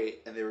to get away,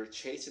 and they were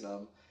chasing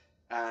them,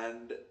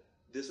 and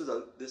this was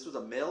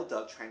a male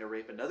duck trying to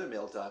rape another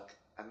male duck,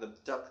 and the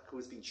duck who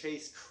was being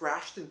chased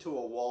crashed into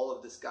a wall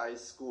of this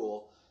guy's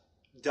school,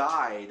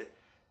 died,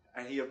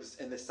 and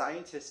the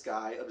scientist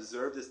guy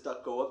observed this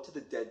duck go up to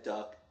the dead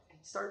duck and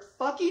start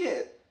fucking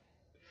it.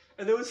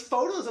 And there was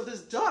photos of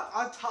this duck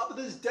on top of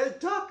this dead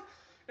duck,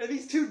 and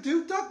these two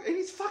dude duck, and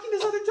he's fucking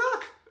this other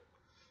duck.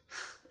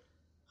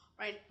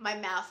 Right, my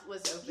mouth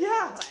was open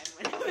Yeah, at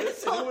the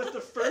time when it was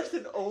the first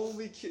and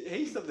only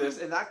case of this,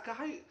 and that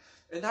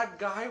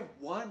guy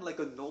won like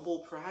a Nobel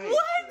Prize.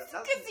 What?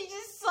 Because he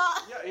just saw.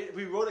 Yeah,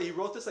 he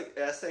wrote this like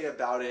essay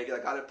about it. I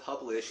got it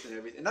published and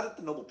everything. And not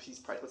the Nobel Peace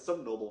Prize, but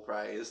some Nobel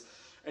Prize.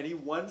 And he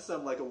won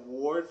some like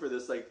award for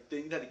this like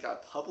thing that he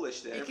got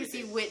published in. Because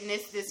he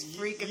witnessed this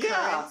freak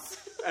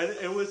occurrence. Yeah, and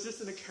it was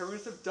just an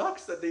occurrence of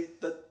ducks that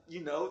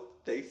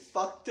they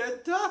fucked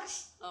dead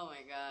ducks. Oh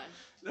my god,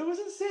 that was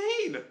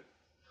insane.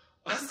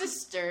 That's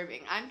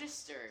disturbing. I'm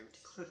disturbed.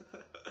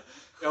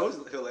 That was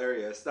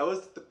hilarious. That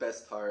was the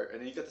best part.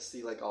 And then you got to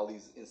see like all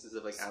these instances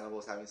of like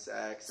animals having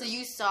sex. So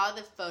you saw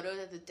the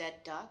photos of the dead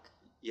duck?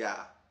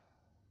 Yeah.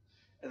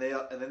 And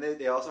then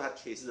they also had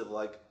cases of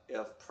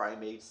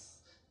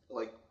primates,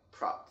 like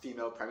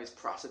female primates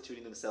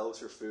prostituting themselves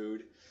for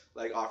food,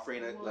 like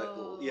offering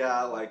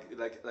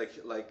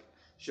like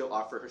she'll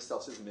offer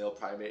herself to this male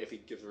primate if he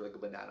gives her like a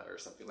banana or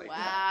something like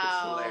that.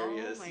 It's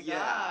hilarious. Oh my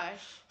gosh.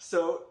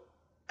 So.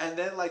 And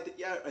then,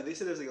 and they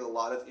said there's like a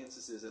lot of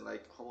instances in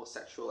like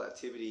homosexual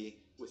activity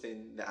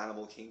within the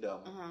animal kingdom,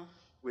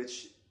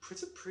 which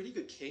puts a pretty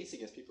good case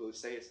against people who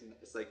say it's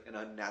like an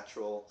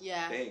unnatural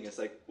thing. It's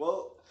like,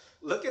 well,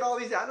 look at all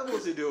these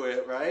animals who do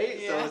it, right?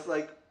 Yeah.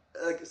 So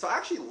it's so I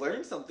actually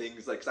learned some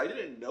things, like, 'cause I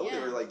didn't know they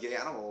were like gay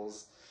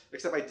animals.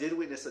 Except I did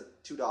witness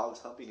two dogs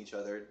humping each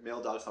other,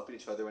 male dogs humping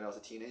each other when I was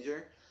a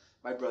teenager.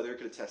 My brother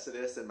could attest to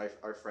this, and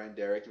our friend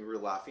Derek, and we were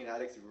laughing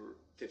at it because we were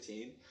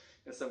 15.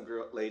 And some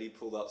lady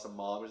pulled up, some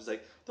mom, and was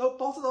like, both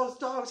of those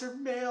dogs are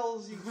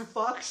males, you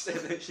fucks. And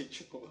then she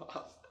drove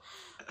off.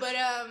 But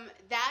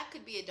that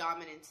could be a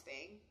dominance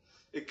thing.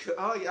 It could.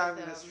 Oh yeah, I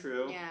mean that's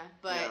true. Yeah,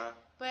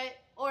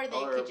 or they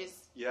could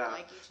just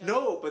like each other.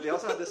 No, but they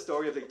also had this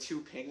story of like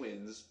two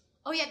penguins.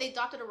 Oh yeah, they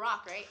adopted a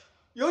rock, right?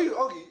 You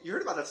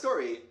heard about that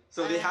story?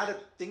 So they had a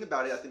thing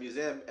about it at the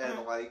museum, and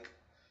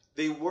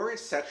they weren't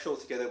sexual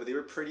together, but they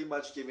were pretty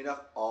much giving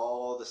up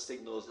all the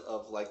signals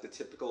of like the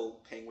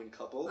typical penguin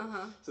couple.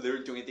 So they were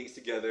doing things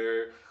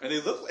together, and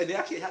they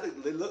actually had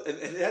and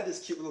they had this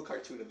cute little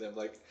cartoon of them,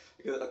 like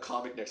a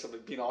comic next to them,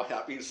 like, being all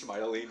happy and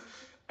smiling.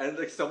 And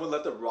like someone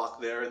left a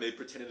rock there, and they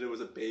pretended it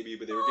was a baby,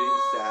 but they were getting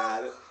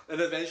sad. And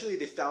eventually,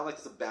 they found like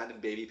this abandoned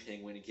baby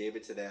penguin and gave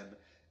it to them.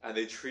 and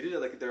they treated it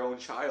like their own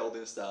child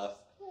and stuff.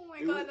 Oh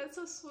my god, that's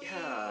so sweet.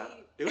 Yeah,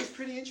 it was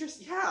pretty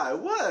interesting. Yeah, it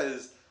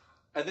was.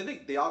 And then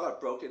they all got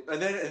broken, and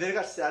then it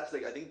got sad.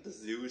 Like, I think the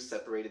zoo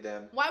separated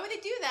them. Why would they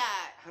do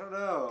that? I don't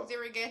know. Because they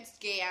were against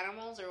gay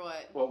animals or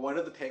what? Well, one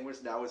of the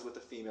penguins now is with a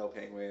female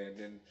penguin,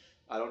 and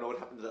I don't know what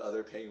happened to the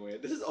other penguin.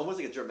 This is almost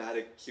like a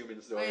dramatic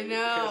human story. I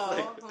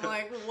know. I'm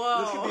like,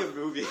 whoa. This could be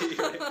a movie.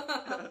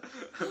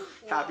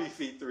 Happy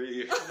Feet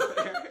 3.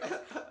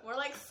 More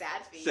like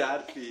Sad Feet.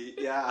 Sad Feet,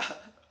 yeah.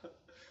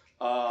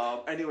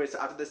 Anyway, so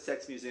after the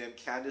sex museum,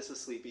 Candace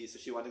was sleepy, so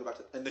she wanted to go back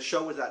to... And the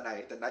show was that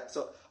night.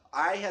 So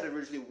I had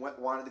originally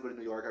wanted to go to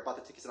New York. I bought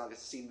the tickets in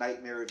August to see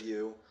Nightmare of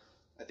You.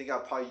 I think I'll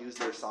probably use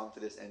their song for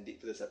this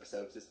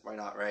episode. Just why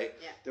not, right?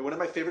 Yeah. They're one of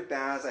my favorite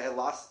bands. I had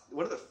lost...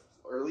 One of the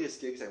earliest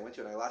gigs I went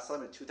to, and I last saw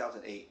them in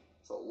 2008.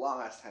 So a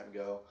long-ass time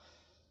ago.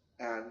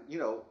 And, you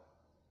know,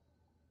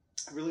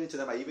 I'm really into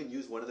them. I even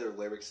used one of their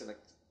lyrics in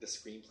the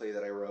screenplay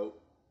that I wrote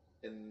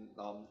in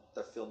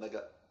the film that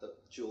got the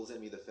Jules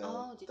and Me, the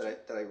film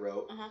that I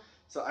wrote. Uh-huh.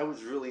 So I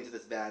was really into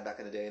this band back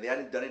in the day, and they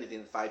hadn't done anything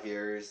in 5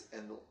 years.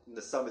 And in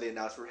the summer, they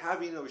announced we're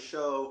having a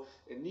show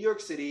in New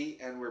York City,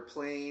 and we're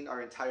playing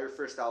our entire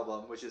first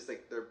album, which is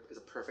like is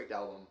a perfect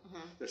album.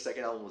 Uh-huh. Their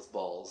second album was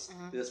Balls.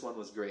 Uh-huh. This one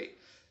was great.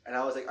 And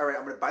I was like, all right,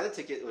 I'm going to buy the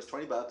ticket. It was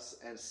 $20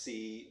 and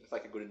see if I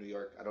could go to New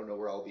York. I don't know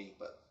where I'll be,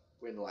 but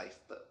we're in life,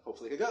 but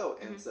hopefully I could go.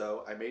 Mm-hmm. And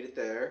so I made it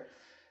there,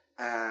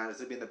 and it's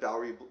going to be in the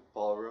Bowery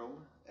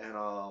Ballroom. And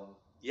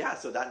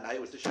so that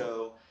night was the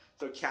show.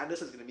 So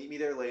Candace was going to meet me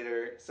there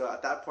later. So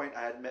at that point,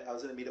 I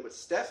was going to meet up with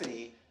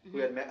Stephanie, who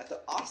I had met at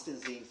the Austin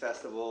Zine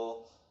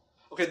Festival.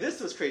 Okay,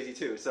 this was crazy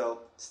too.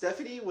 So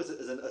Stephanie was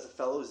a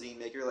fellow zine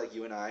maker like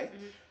you and I.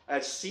 Mm-hmm. I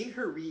had seen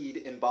her read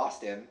in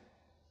Boston,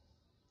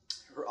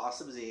 her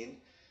awesome zine.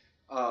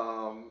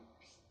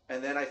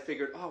 And then I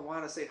figured, I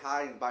want to say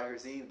hi and buy her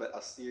zine, but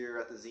I'll see her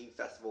at the Zine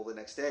Festival the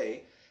next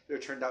day.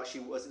 It turned out she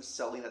wasn't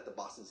selling at the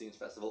Boston Zine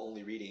Festival,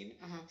 only reading.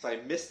 Uh-huh. So I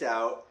missed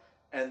out.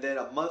 And then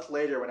a month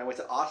later, when I went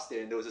to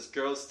Austin, there was this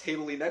girl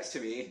tabling next to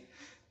me,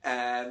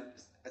 and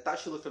I thought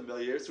she looked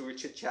familiar, so we were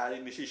chit-chatting,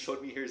 and she showed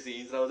me her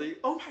zines, and I was like,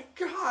 oh my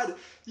god,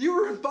 you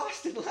were in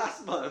Boston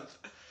last month!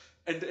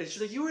 And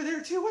she's like, you were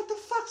there too? What the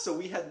fuck? So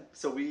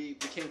we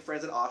became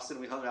friends in Austin,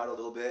 we hung out a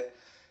little bit,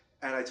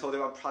 and I told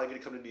her I'm probably going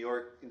to come to New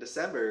York in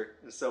December.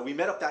 And so we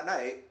met up that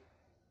night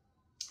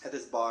at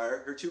this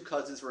bar. Her two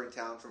cousins were in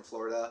town from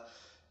Florida,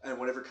 and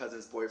one of her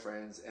cousins'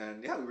 boyfriends.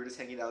 And yeah, we were just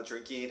hanging out,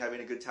 drinking,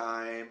 having a good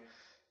time.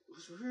 It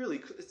was really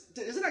cool.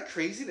 Isn't that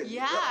crazy?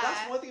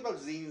 That's one thing about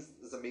zines,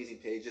 this amazing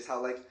page, is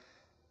how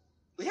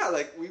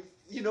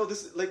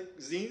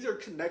zines are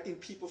connecting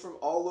people from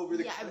all over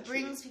the country. Yeah, it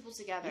brings people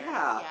together.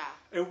 Yeah.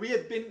 And we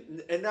had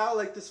been, and now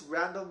like this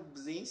random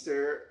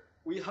zinester,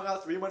 we hung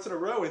out 3 months in a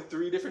row in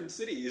 3 different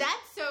cities.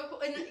 That's so cool.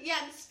 In the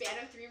span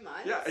of 3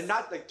 months. Yeah, and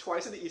not like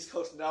twice in the East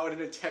Coast, now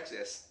and in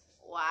Texas.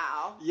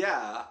 Wow.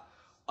 Yeah.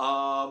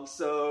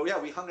 So yeah,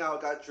 we hung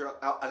out, got drunk,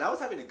 and I was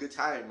having a good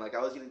time. Like I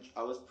was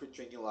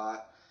drinking a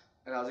lot,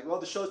 and I was like, well,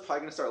 the show's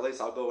probably gonna start late,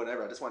 so I'll go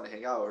whenever. I just wanted to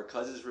hang out. Her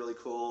cousin's really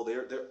cool.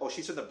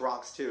 She's from the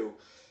Bronx too,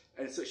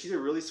 and so she's a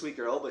really sweet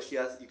girl. But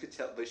you could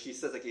tell. But she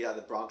says like, yeah,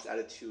 the Bronx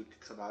attitude could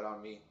come out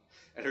on me.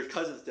 And her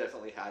cousins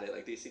definitely had it.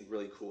 Like, they seemed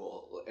really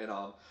cool. And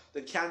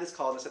then Candace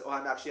called and said,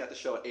 I'm actually at the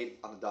show at 8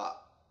 on the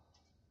dot.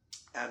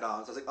 And so I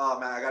was like, oh,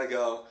 man, I got to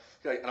go.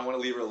 I don't want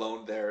to leave her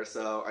alone there.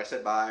 So I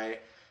said bye.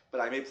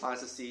 But I made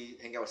plans to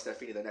hang out with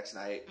Stephanie the next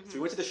night. Mm-hmm. So we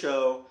went to the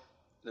show.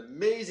 An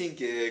amazing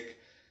gig.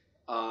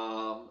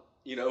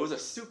 It was a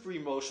super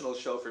emotional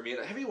show for me.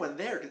 And everyone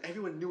there, because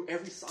everyone knew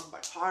every song by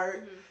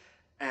heart.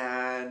 Mm-hmm.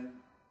 And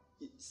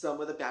some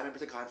of the band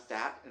members had gone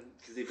fat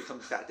because they've become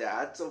fat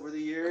dads over the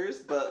years,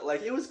 but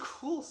like it was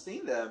cool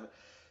seeing them.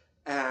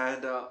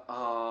 And at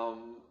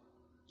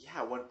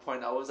one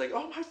point I was like,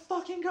 oh my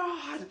fucking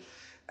god!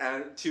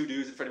 And 2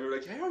 dudes in front of me were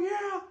like, hell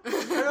yeah,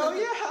 hell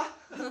yeah!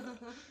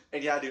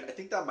 And yeah, dude, I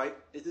think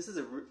this is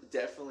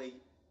definitely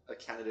a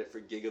candidate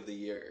for gig of the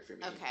year for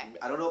me. Okay.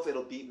 I don't know if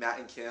it'll beat Matt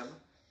and Kim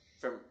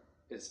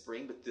in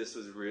spring, but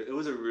it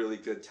was a really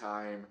good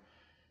time.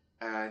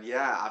 And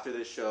yeah, after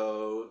the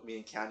show, me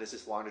and Candace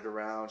just wandered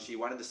around. She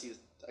wanted to see,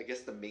 I guess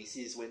the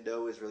Macy's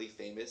window is really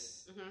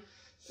famous. Mm-hmm.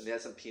 And they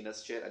had some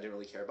Peanuts shit. I didn't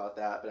really care about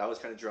that, but I was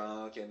kind of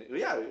drunk. And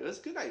yeah, it was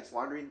a good night.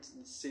 Wandering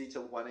the city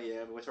till 1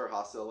 a.m. We went to our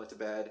hostel, went to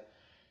bed.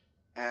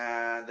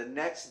 And the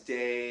next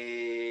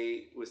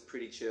day was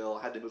pretty chill.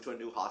 I had to move to a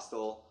new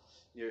hostel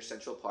near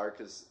Central Park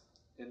because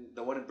in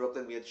the one in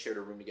Brooklyn, we had shared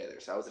a room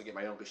together. So I was going to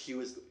get my own because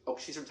she's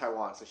from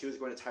Taiwan. So she was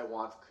going to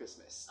Taiwan for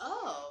Christmas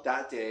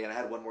that day. And I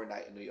had one more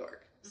night in New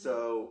York. Mm-hmm.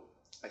 So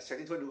I checked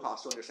into a new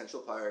hostel near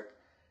Central Park,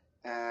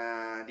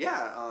 and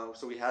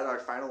so we had our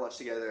final lunch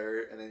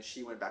together, and then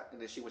she went back, and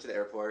then she went to the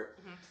airport,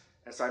 mm-hmm.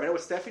 And so I met up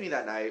with Stephanie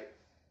that night.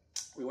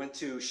 We went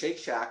to Shake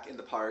Shack in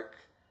the park,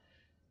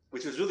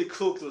 which was really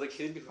cool because it was like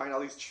hidden behind all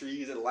these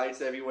trees and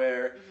lights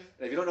everywhere. Mm-hmm.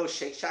 And if you don't know,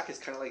 Shake Shack is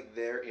kind of like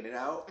their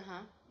In-N-Out,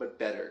 but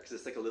better because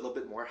it's like a little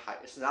bit more high.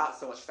 It's not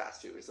so much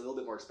fast food. It's a little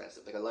bit more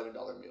expensive, like $11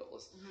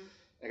 meals. Mm-hmm.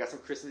 I got some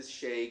Christmas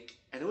shake,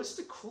 and it was just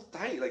a cool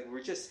night. Like we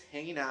were just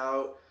hanging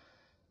out.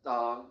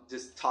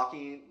 just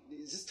talking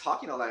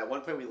all night. At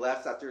one point, we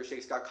left after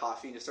Shakes got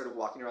coffee and just started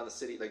walking around the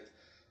city. Like,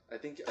 I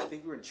think we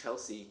were in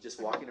Chelsea,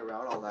 just walking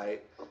around all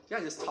night. Yeah,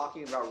 just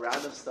talking about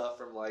random stuff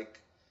from like,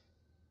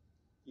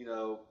 you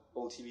know,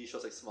 old TV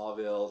shows like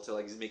Smallville to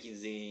like making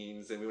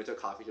zines. And we went to a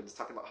coffee shop just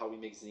talking about how we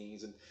make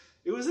zines. And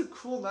it was a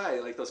cool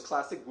night, like those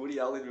classic Woody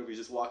Allen movies,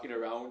 just walking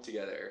around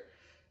together.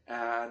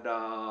 And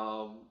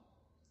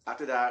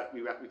after that,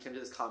 we came to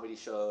this comedy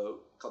show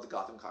called the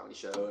Gotham Comedy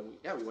Show,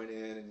 and we went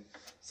in and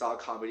saw a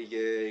comedy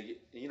gig.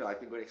 And, you know,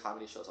 I've been going to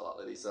comedy shows a lot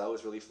lately, so that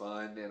was really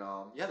fun. And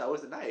that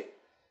was the night.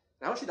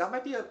 And actually, that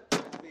might be a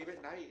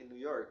favorite night in New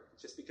York,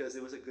 just because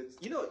it was a good,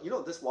 you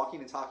know, just walking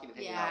and talking and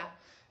hanging out. Yeah,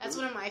 that's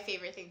one of my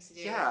favorite things to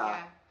do.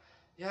 Yeah.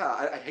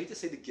 I hate to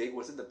say the gig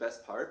wasn't the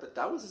best part, but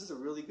that was just a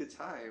really good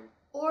time.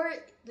 Or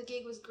the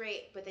gig was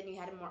great, but then you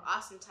had a more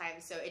awesome time,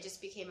 so it just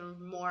became a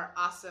more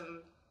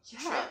awesome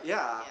trip.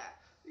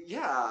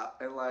 Yeah,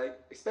 and like,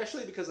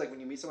 especially because like when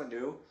you meet someone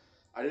new,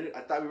 I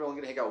thought we were only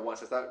gonna hang out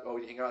once. I thought,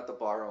 we'd hang out at the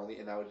bar only,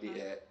 and that would be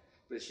it.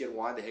 But she had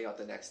wanted to hang out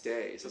the next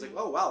day, so I was like,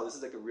 oh wow, this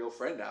is like a real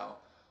friend now.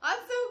 That's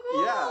so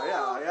cool.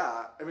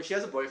 Yeah. I mean, she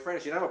has a boyfriend.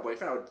 If she didn't have a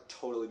boyfriend, I would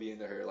totally be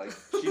into her. Like,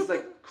 she's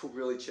like cool,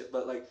 really chill,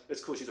 but like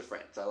it's cool. She's a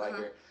friend, so I like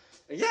her.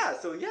 And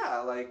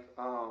like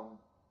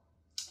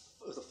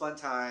it was a fun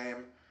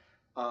time.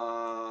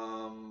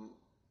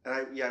 And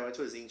I went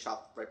to a zine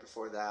shop right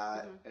before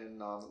that.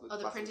 And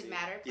the Printed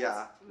Matter place?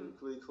 Yeah,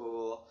 really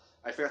cool.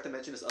 I forgot to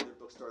mention this other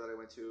bookstore that I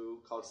went to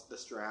called the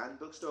Strand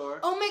Bookstore.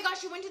 Oh my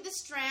gosh, you went to the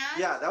Strand?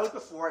 Yeah, that was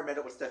before I met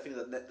up with Stephanie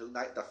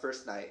the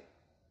first night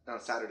on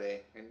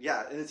Saturday. And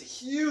it's a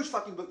huge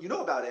fucking book. You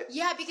know about it?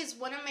 Yeah, because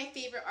one of my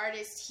favorite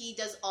artists, he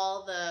does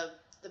all the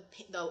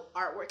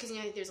artwork, because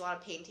there's a lot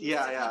of painting. He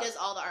does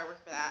all the artwork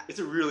for that. It's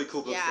a really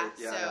cool bookstore.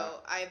 So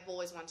I've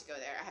always wanted to go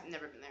there. I have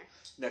never been there.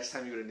 Next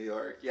time you go to New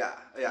York,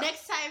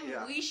 Next time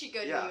we should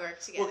go to New York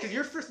together. Well, because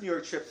your first New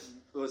York trip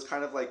was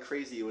kind of like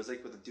crazy. It was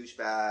like with a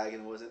douchebag,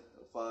 and it wasn't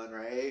fun,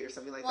 right, or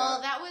something like that.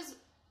 Well, that was.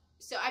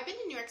 So I've been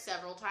to New York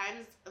several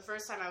times. The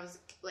first time I was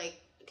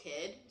like a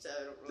kid, so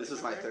I don't really This was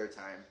remember. my third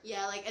time.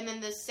 Yeah, and then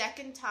the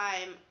second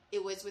time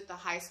it was with the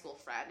high school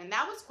friend, and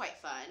that was quite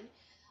fun.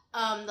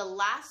 The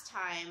last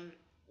time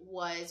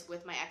was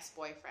with my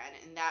ex-boyfriend,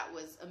 and that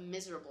was a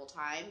miserable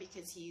time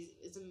because he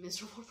is a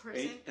miserable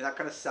person. And that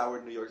kind of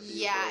soured New York for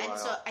you for a while. And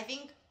so I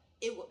think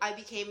it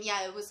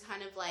was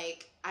kind of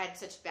like I had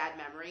such bad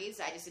memories.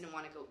 I just didn't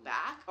want to go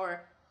back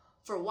or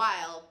for a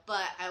while,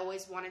 but I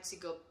always wanted to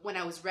go when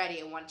I was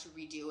ready. I wanted to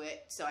redo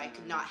it so I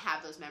could not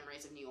have those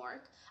memories of New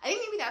York. I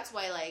think maybe that's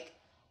why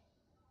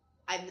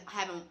I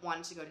haven't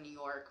wanted to go to New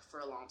York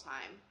for a long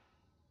time,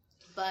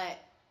 but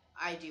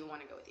I do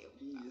want to go with you.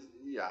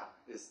 Yeah,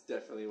 it's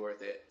definitely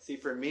worth it. See,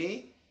 for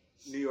me,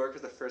 New York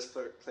was the first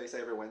place I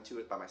ever went to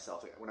it by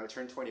myself. When I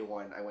turned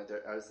 21, I went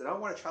there. I said, I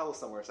want to travel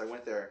somewhere, so I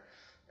went there.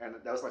 And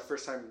that was my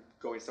first time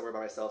going somewhere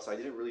by myself, so I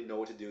didn't really know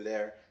what to do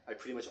there. I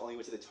pretty much only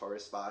went to the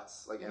tourist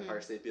spots, like Empire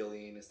State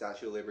Building and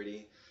Statue of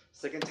Liberty.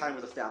 Second time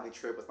was a family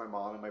trip with my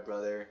mom and my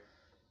brother.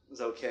 It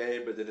was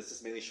okay, but then it's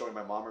just mainly showing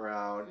my mom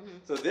around.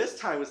 So this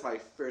time was my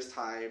first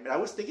time, and I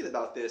was thinking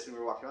about this when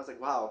we were walking around. I was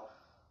like, wow.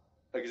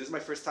 Like, this is my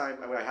first time.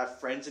 I mean, I have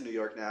friends in New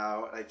York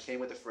now, and I came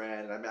with a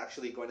friend, and I'm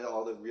actually going to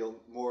all the real,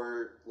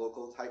 more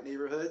local type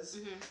neighborhoods.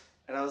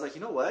 And I was like,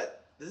 you know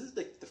what? This is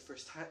like the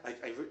first time.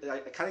 I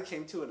kind of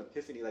came to an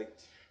epiphany. Like,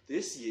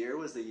 this year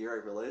was the year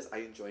I realized I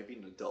enjoy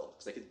being an adult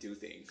because I could do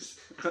things.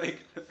 And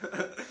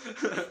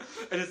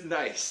it's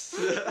nice.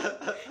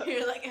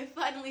 You're like, I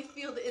finally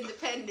feel the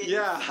independence.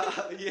 Yeah.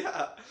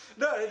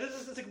 No,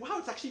 it's like, wow,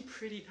 it's actually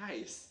pretty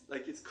nice.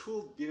 Like, it's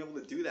cool being able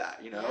to do that,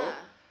 you know?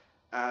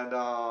 Yeah. And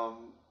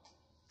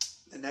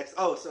the next,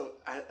 I was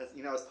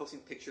posting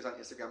pictures on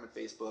Instagram and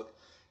Facebook,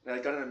 and I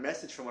got a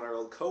message from one of our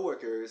old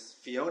coworkers,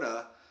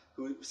 Fiona,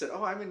 who said,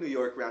 "Oh, I'm in New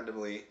York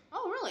randomly."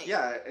 Oh, really?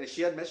 Yeah, and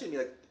she had mentioned me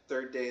like the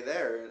third day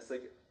there, and it's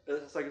like,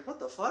 what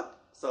the fuck?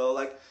 So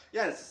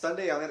it's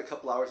Sunday. I only had a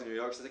couple hours in New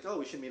York, so it's like, oh,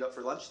 we should meet up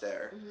for lunch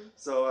there.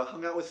 So I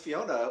hung out with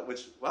Fiona,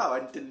 which wow,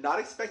 I did not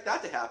expect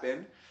that to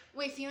happen.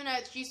 Wait, Fiona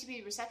used to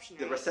be reception,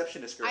 right? The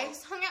receptionist girl.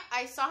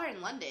 I saw her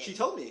in London. She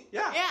told me.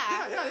 Yeah.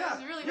 It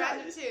was really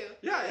random too.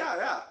 Yeah.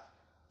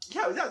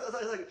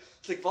 It's like,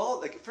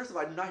 first of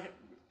all, I did not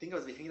think I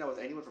was hanging out with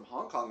anyone from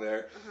Hong Kong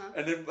there.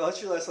 And then I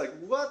realized, like,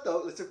 what the?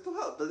 It's like,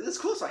 wow, it's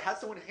cool. So I had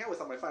someone to hang out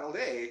with on my final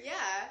day.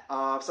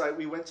 Yeah. So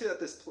we went to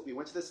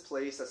this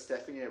place that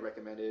Stephanie and I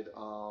recommended,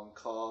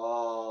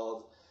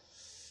 called,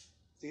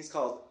 I think it's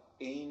called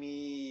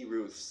Amy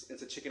Ruth's.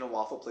 It's a chicken and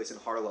waffle place in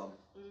Harlem.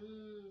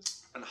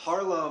 And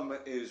Harlem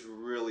is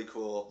really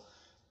cool.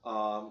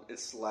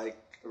 It's like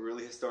a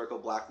really historical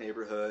black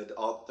neighborhood.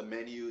 All the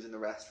menus in the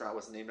restaurant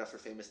was named after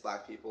famous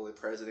black people, the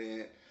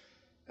president,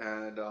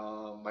 and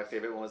my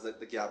favorite one was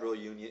the Gabrielle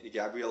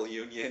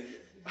Union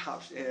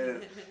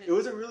option. It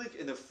was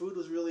and the food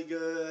was really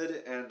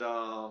good, and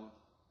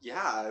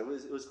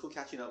it was cool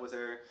catching up with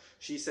her.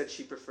 She said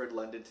she preferred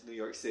London to New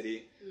York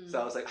City, so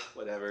I was like,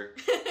 whatever.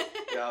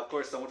 Yeah, of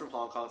course, someone from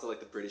Hong Kong to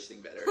like the British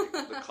thing better,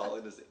 the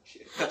colonization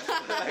shit.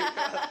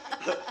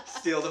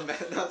 Steal the men.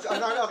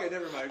 No, okay,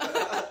 never mind.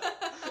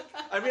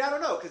 I mean, I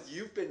don't know, because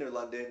you've been to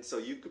London, so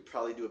you could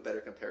probably do a better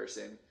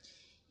comparison.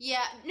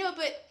 Yeah, no,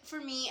 but for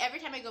me, every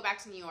time I go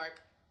back to New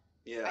York,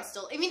 Yeah.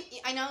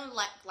 I know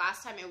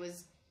last time it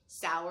was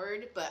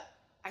soured, but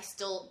I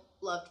still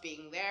loved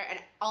being there. And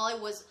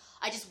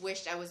I just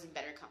wished I was in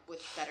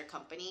with better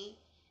company.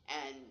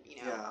 And,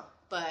 Yeah.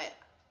 but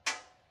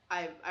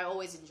I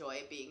always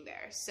enjoy being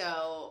there.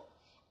 So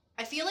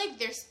I feel like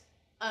there's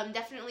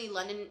definitely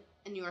London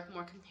and New York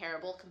more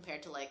comparable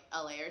compared to like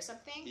LA or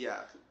something.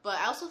 Yeah. But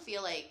I also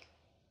feel like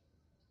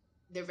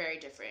they're very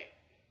different.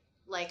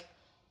 Like,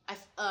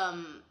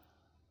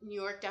 New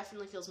York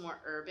definitely feels more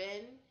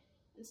urban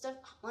and stuff.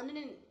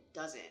 London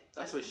doesn't.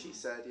 That's what she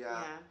said,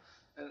 yeah. Yeah.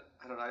 And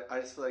I don't know, I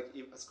just feel like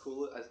even as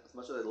cool, as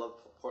much as I love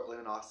Portland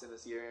and Austin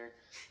this year,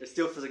 it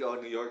still feels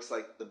like, New York's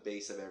like the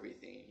base of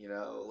everything,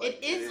 Like,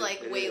 it is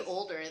way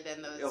older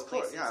than those of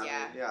places, course,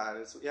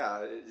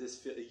 yeah.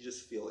 You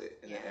just feel it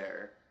in Yeah. the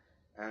air.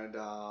 And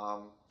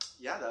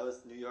that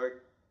was New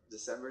York,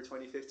 December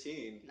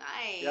 2015.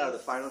 Nice. Yeah, the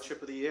final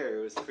trip of the year.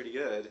 It was pretty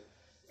good.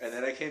 And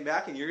then I came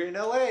back and you're in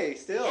LA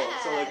still.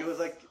 Yes. So it was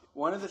like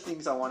one of the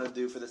things I want to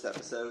do for this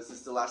episode is this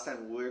is the last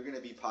time we're going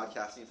to be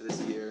podcasting for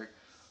this year.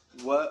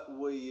 What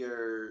were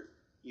your,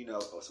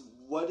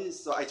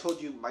 so I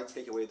told you my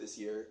takeaway this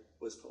year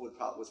was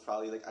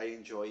probably like I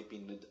enjoy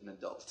being an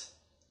adult.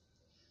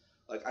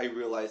 Like I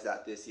realized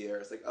that this year.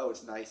 It's like,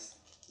 it's nice,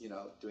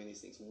 doing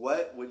these things.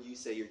 What would you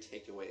say your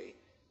takeaway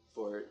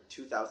for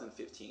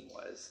 2015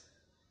 was?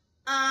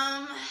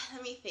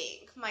 Let me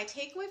think. My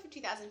takeaway for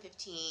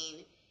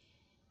 2015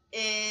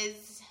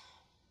 is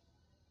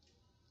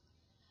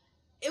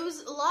it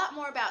was a lot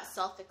more about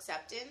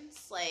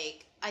self-acceptance.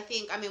 Like,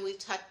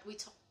 we've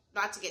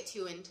not to get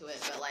too into it,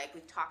 but like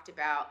we've talked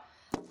about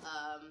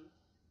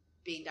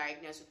being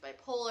diagnosed with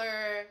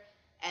bipolar,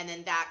 and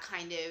then that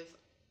kind of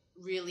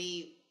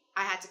really,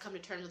 I had to come to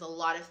terms with a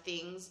lot of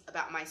things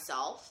about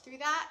myself through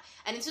that.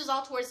 And this was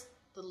all towards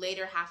the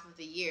later half of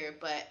the year,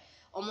 but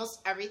almost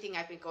everything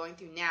I've been going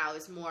through now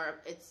is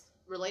it's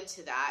related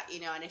to that,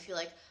 and I feel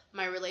like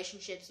my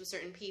relationships with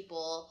certain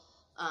people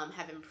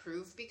have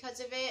improved because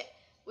of it.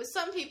 With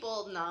some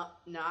people,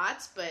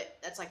 not, but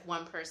that's like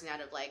one person out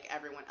of like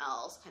everyone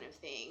else kind of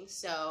thing.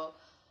 So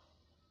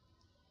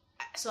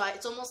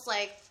it's almost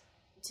like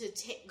to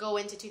go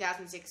into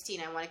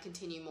 2016, I want to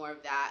continue more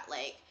of that,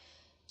 like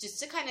just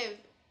to kind of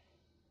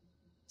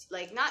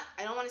like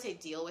I don't want to say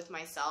deal with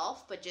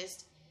myself, but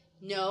just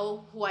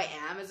know who I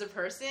am as a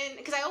person.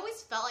 Because I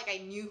always felt like I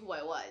knew who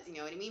I was, you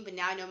know what I mean? But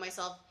now I know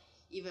myself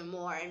even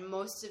more, and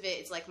most of it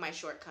is like my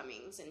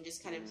shortcomings and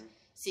just kind of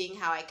seeing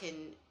how I can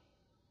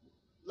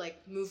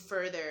like move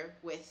further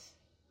with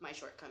my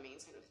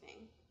shortcomings kind of thing.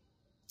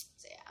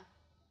 So yeah,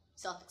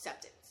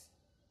 self-acceptance.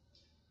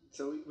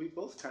 So we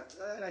both kind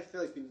of, and I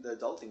feel like the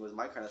adulting was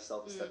my kind of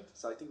self-acceptance.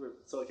 So I think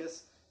I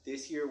guess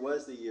this year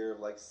was the year of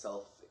like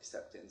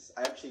self-acceptance.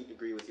 I actually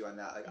agree with you on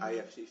that. Like I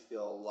actually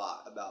feel a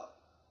lot about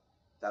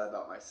that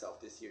about myself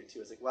this year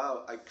too. It's like,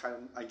 wow,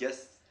 I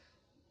guess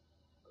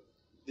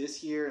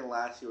this year and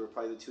last year were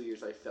probably the 2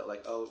 years I felt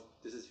like,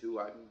 this is who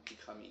I'm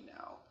becoming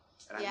now.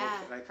 And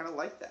I kind of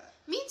like that.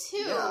 Me too.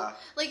 Yeah.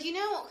 Like,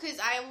 because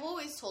I've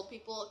always told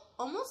people,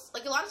 almost,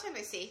 like a lot of times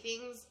I say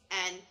things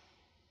and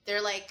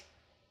they're like,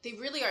 they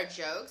really are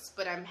jokes,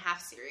 but I'm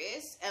half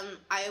serious. And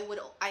I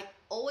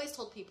always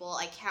told people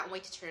I can't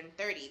wait to turn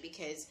 30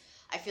 because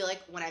I feel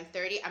like when I'm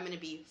 30, I'm going to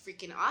be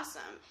freaking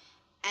awesome.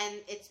 And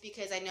it's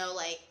because I know,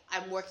 like,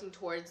 I'm working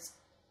towards,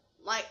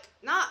 like,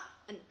 not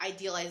an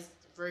idealized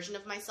version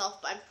of myself,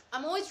 but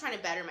I'm always trying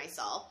to better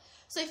myself.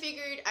 So I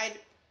figured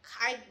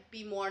I'd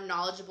be more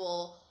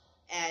knowledgeable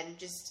and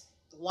just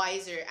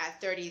wiser at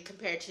 30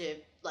 compared to,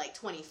 like,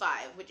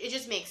 25, which it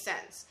just makes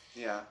sense.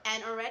 Yeah.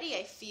 And already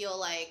I feel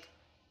like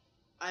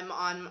I'm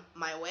on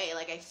my way.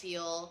 Like, I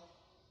feel,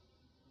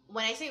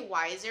 when I say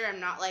wiser,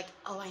 I'm not like,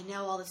 I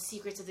know all the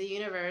secrets of the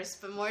universe,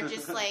 but more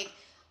just, like,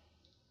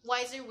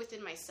 wiser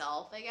within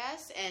myself, I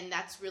guess, and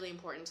that's really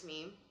important to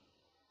me.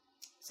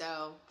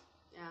 So,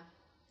 yeah.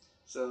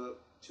 So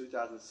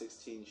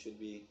 2016 should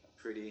be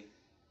pretty.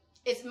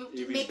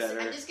 Better.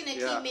 I'm just gonna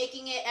keep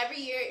making it every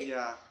year.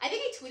 Yeah. I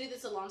think I tweeted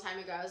this a long time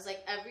ago. I was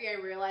like, every year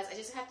I realize I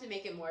just have to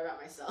make it more about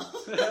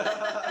myself.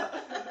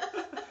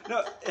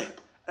 No,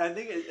 I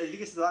think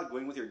it's a lot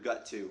going with your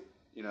gut too.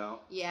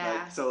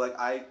 Yeah.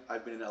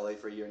 I've been in LA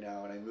for a year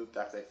now, and I moved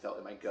back. I felt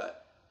in my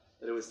gut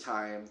that it was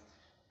time,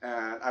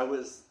 and I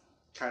was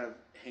kind of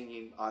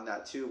hanging on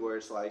that too, where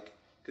it's like,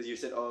 because you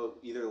said,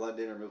 either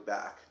London or move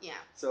back. Yeah.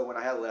 So when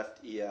I had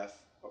left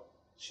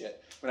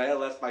when I had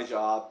left my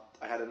job,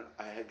 I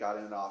had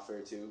gotten an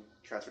offer to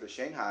transfer to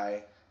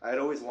Shanghai. I had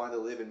always wanted to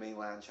live in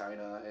mainland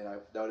China, and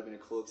that would have been a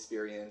cool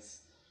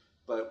experience.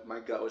 But my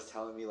gut was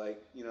telling me, like,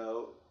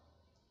 no,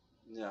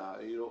 you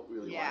don't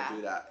really want to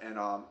do that. And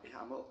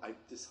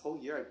this whole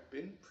year I've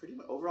been pretty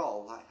much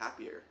overall a lot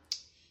happier.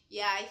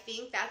 Yeah, I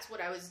think that's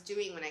what I was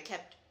doing when I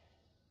kept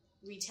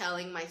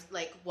retelling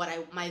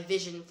my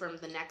vision from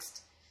the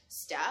next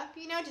step,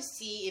 to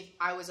see if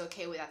I was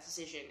okay with that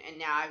decision. And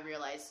now I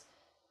realize,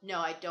 no,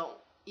 I don't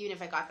even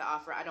if I got the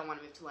offer, I don't want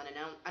to move to London.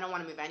 I don't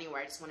want to move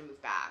anywhere. I just want to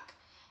move back.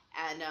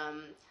 And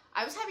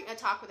I was having a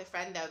talk with a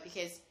friend, though,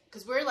 because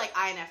we're like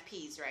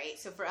INFPs, right?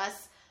 So for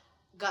us,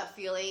 gut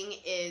feeling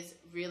is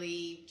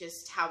really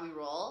just how we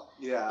roll.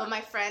 Yeah. But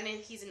my friend,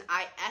 he's an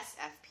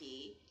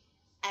ISFP.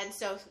 And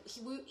so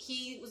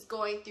he was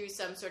going through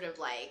some sort of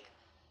like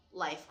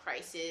life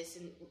crisis,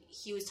 and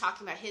he was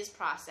talking about his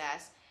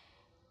process,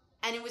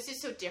 and it was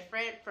just so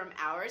different from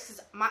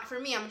ours. Because for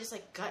me, I'm just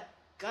like gut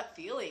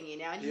feeling, you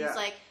know. And he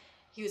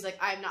was like,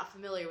 I'm not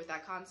familiar with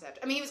that concept.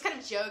 I mean, he was kind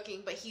of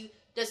joking, but he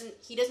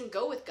doesn't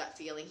go with gut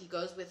feeling. He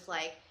goes with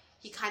like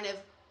because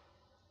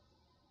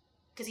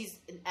he's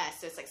an S,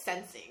 so it's like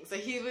sensing. So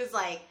he was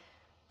like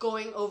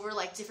going over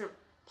like different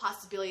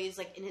possibilities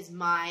like in his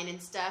mind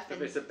and stuff. If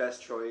it's the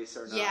best choice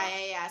or not.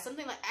 Yeah.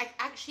 Something like,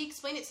 he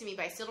explained it to me,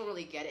 but I still don't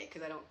really get it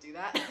because I don't do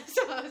that.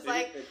 So I was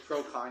like... It's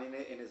pro-conning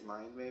it in his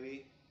mind,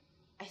 maybe?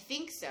 I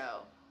think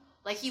so.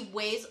 Like, he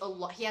weighs a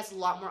lot. He has a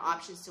lot more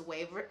options to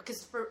weigh.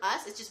 Because for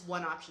us, it's just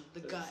one option,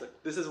 the gut.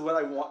 Like, this is what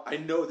I want. I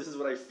know this is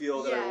what I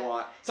feel that I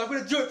want. So I'm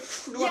going to do it.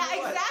 Yeah,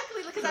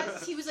 exactly.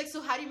 Because he was like,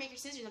 so how do you make your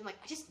decisions? I'm like,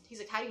 he's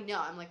like, how do you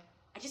know? I'm like,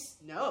 I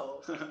just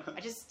know.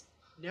 I just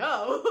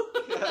know.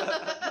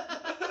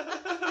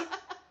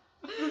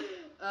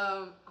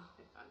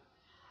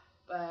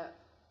 But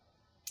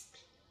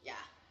yeah,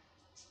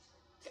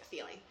 got a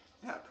feeling.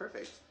 Yeah,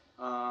 perfect.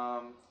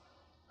 I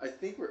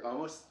think we're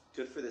almost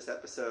good for this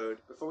episode.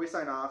 Before we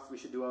sign off, we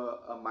should do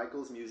a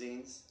Michael's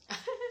Musings,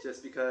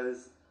 just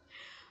because,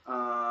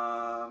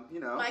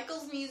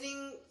 Michael's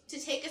musing to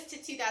take us to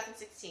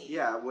 2016.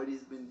 Yeah, what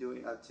he's been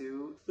doing up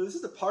to. So this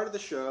is the part of the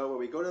show where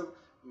we go to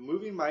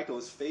Moving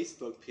Michael's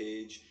Facebook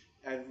page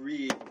and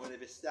read one of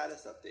his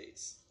status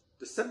updates.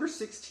 December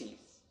 16th.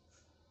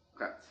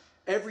 Okay.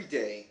 Every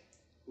day,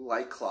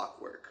 like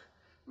clockwork,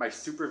 my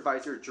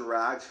supervisor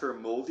drags her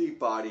moldy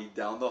body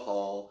down the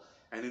hall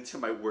and into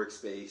my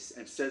workspace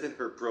and says in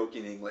her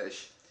broken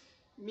English,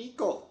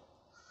 Miko,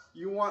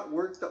 you want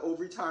work the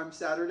overtime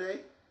Saturday?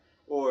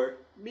 Or,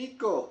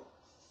 Miko,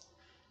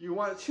 you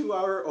want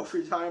 2-hour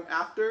overtime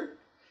after?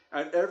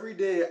 And every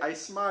day I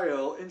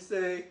smile and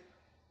say,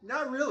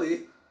 not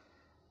really.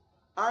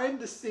 I'm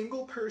the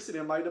single person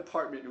in my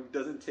department who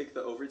doesn't take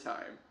the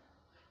overtime.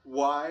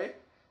 Why?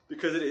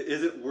 Because it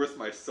isn't worth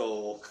my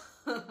soul.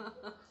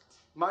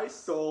 My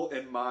soul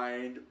and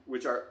mind,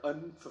 which are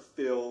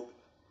unfulfilled,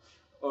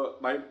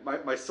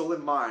 my soul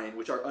and mind,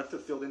 which are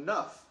unfulfilled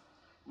enough.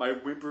 My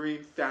whimpering,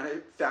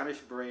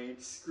 famished brain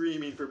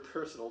screaming for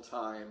personal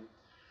time.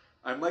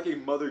 I'm like a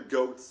mother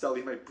goat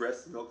selling my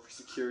breast milk for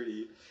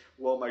security,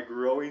 while my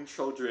growing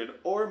children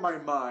or my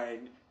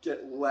mind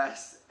get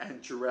less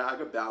and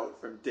drag about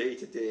from day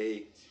to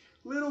day,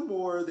 little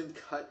more than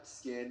cut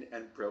skin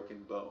and broken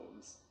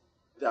bones.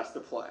 That's the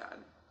plan.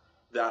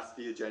 That's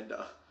the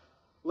agenda.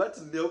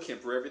 Let's milk him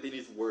for everything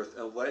he's worth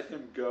and let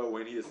him go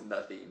when he is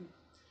nothing.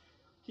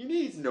 He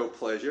needs no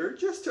pleasure,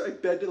 just a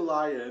bed to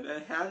lie in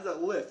and hands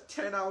that lift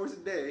 10 hours a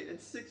day and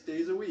 6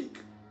 days a week.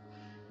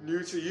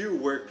 New to you,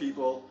 work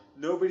people.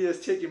 Nobody has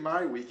taken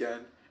my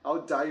weekend.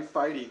 I'll die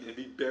fighting and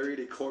be buried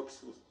a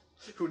corpse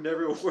who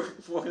never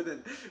worked more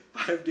than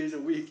 5 days a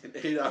week and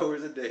 8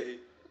 hours a day.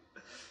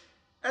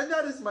 And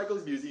that is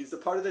Michael's Musings, the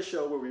part of the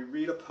show where we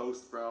read a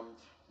post from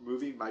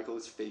Moving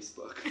Michael's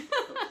Facebook.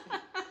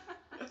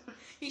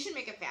 He should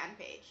make a fan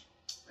page.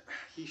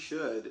 He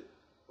should.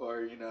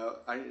 Or, you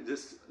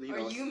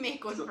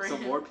make one for him. So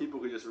more people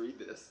could just read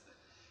this.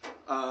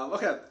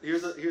 Okay,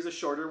 here's a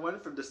shorter one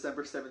from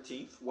December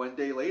 17th, one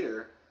day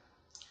later.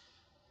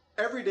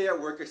 Every day at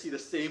work I see the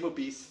same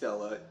obese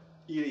fella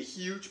eat a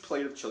huge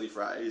plate of chili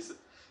fries.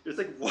 It's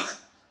like what?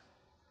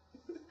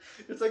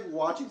 It's like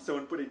watching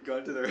someone put a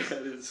gun to their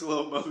head in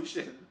slow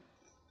motion.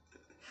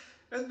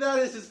 And that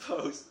is his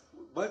post.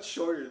 Much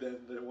shorter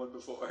than the one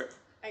before.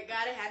 I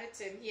gotta hand it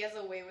to him. He has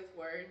a way with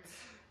words.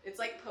 It's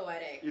like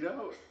poetic.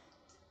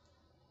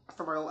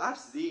 From our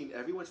last zine,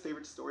 everyone's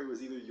favorite story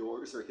was either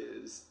yours or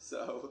his.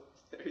 So,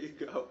 there you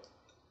go.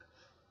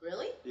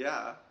 Really?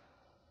 Yeah.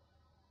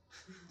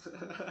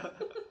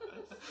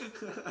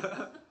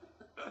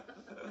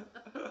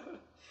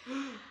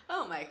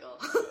 Oh, Michael.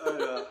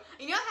 I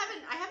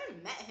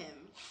haven't met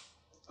him.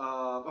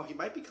 He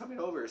might be coming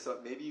over, so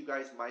maybe you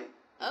guys might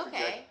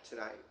project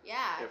tonight.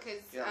 Yeah,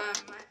 because I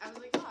was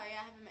like, oh yeah, I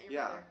haven't met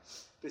your brother.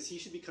 Because he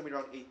should be coming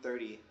around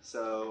 8:30.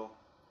 So,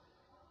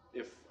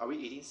 are we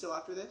eating still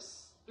after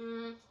this?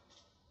 We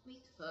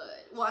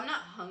could. Well, I'm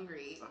not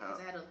hungry because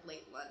I had a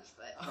late lunch,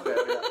 but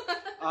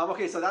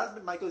Okay, so that's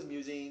been Michael's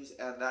Musings,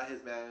 and that has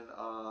been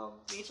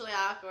Mutually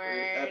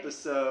Awkward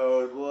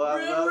episode. Blah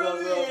blah blah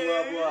blah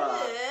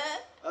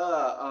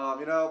blah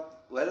blah.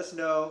 Let us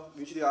know.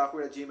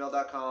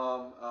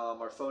 mutuallyawkward@gmail.com.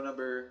 Our phone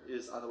number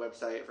is on the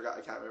website.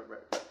 I can't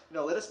remember.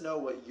 Let us know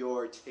what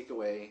your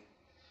takeaway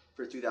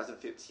for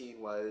 2015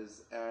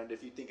 was, and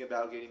if you think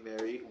about getting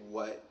married,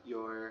 what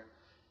your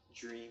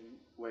dream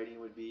wedding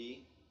would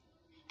be.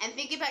 And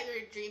think about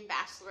your dream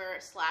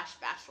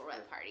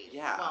bachelor/bachelorette party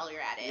while you're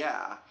at it.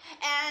 Yeah.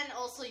 And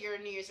also your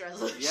New Year's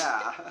resolution.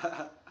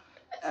 Yeah.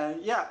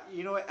 And yeah,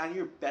 you know what? And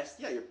your best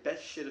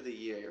shit of the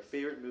year, your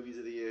favorite movies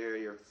of the year,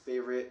 your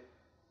favorite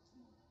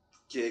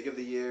gig of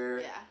the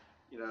year,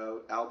 you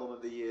know, album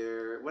of the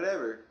year,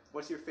 whatever.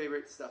 What's your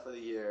favorite stuff of the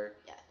year?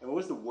 Yeah. And what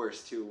was the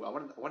worst too? I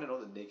want to know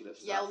the negative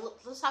stuff. Yeah,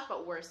 let's talk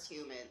about worst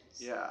humans.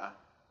 Yeah.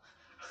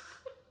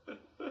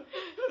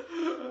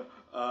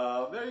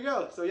 There you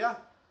go. So yeah.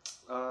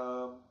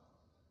 All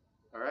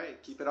right.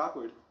 Keep it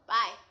awkward.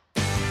 Bye.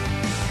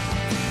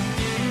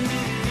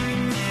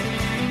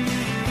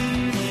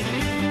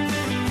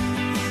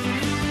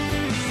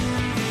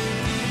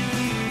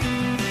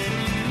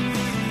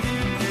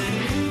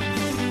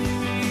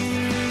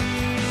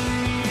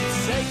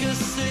 Take a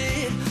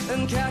seat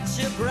and catch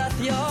your breath.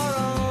 You're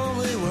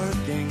only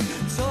working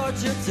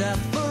towards your death.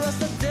 For us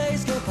the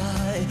days go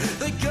by,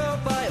 they go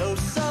by oh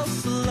so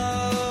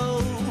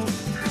slow.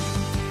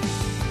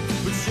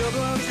 With your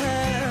blonde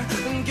hair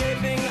and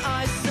gaping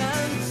eyes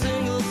send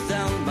tingles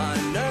down my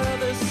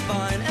nervous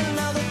spine. And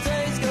now the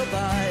days go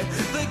by,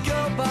 they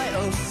go by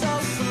oh so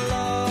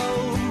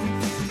slow.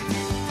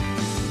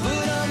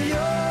 But I'm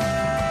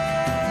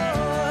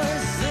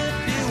yours if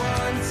you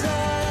want it.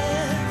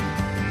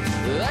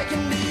 I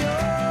can be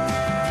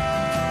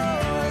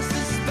yours to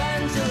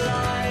spend your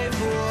life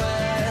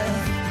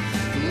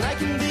with. I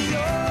can be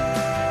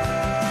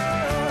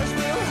yours,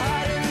 we'll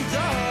hide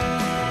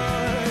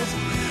indoors,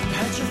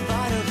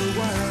 petrified of the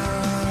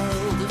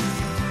world.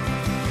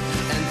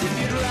 And if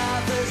you'd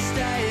rather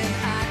stay in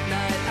at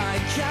night, I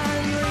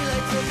can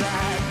relate to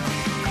that.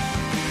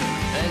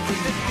 And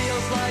if it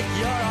feels like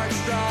your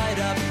heart's dried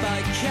up,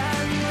 I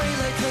can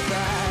relate to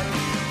that.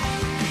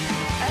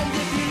 And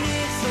if you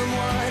need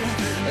someone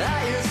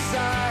at your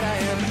side, I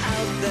am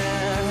out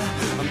there.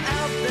 I'm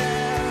out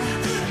there,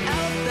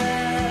 out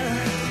there.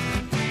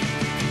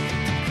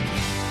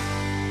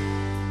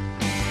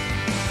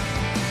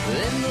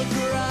 In the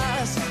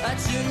grass at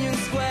Union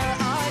Square,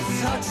 I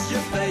touched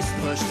your face,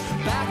 pushed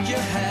back your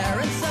hair,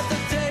 and said the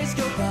days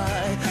go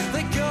by.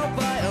 They go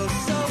by oh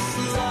so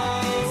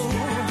slow.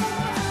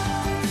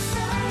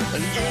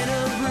 And in a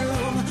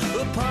room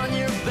upon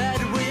your bed,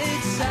 we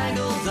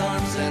tangled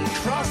arms and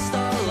crossed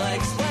our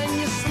legs. When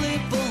you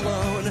sleep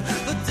alone,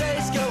 the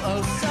days go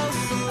oh so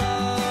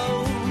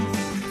slow.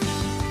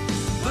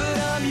 But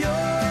I'm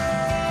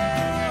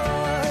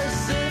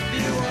yours if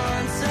you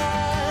want it.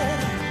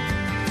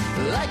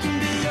 I can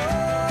be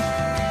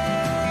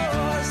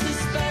yours to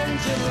spend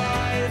your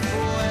life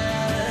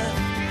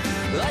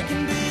with. I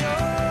can be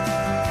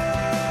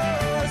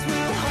yours,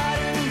 we'll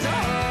hide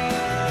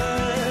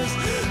indoors,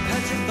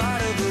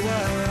 petrified of the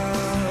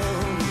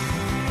world.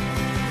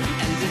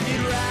 And if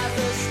you'd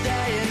rather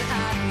stay in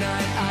at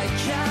night, I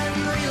can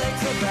relate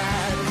to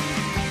that.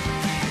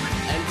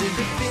 And if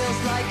it feels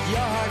like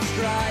your heart's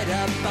dried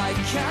up, I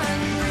can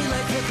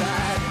relate to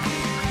that.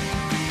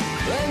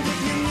 And if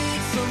you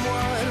need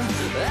someone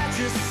at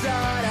your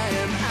side, I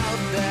am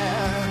out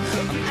there.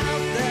 I'm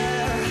out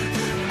there,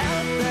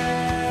 out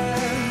there.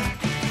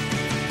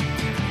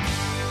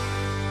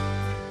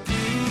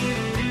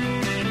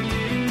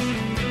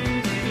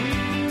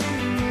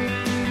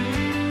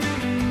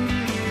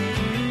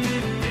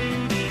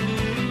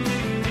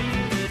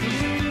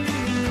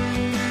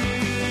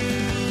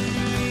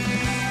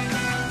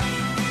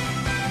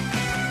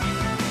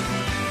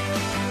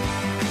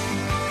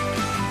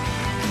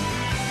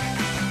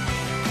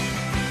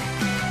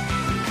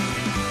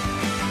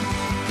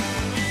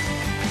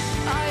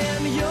 I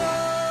am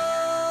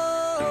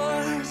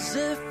yours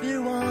if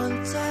you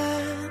want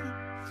it.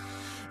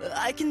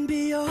 I can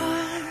be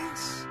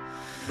yours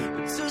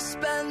to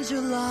spend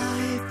your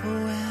life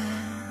with.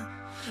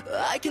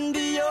 I can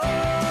be yours,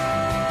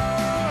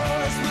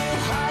 we'll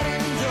hide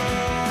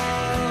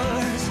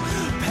indoors,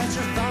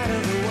 petrified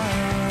of the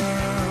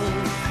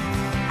world.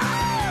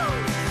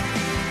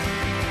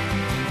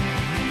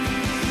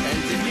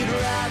 And if you'd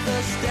rather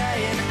stay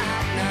in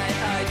at night,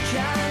 I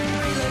can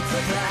relate to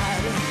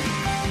that.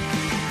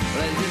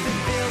 And if it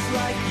feels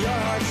like your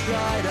heart's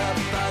dried up,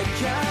 I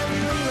can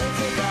relate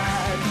to that.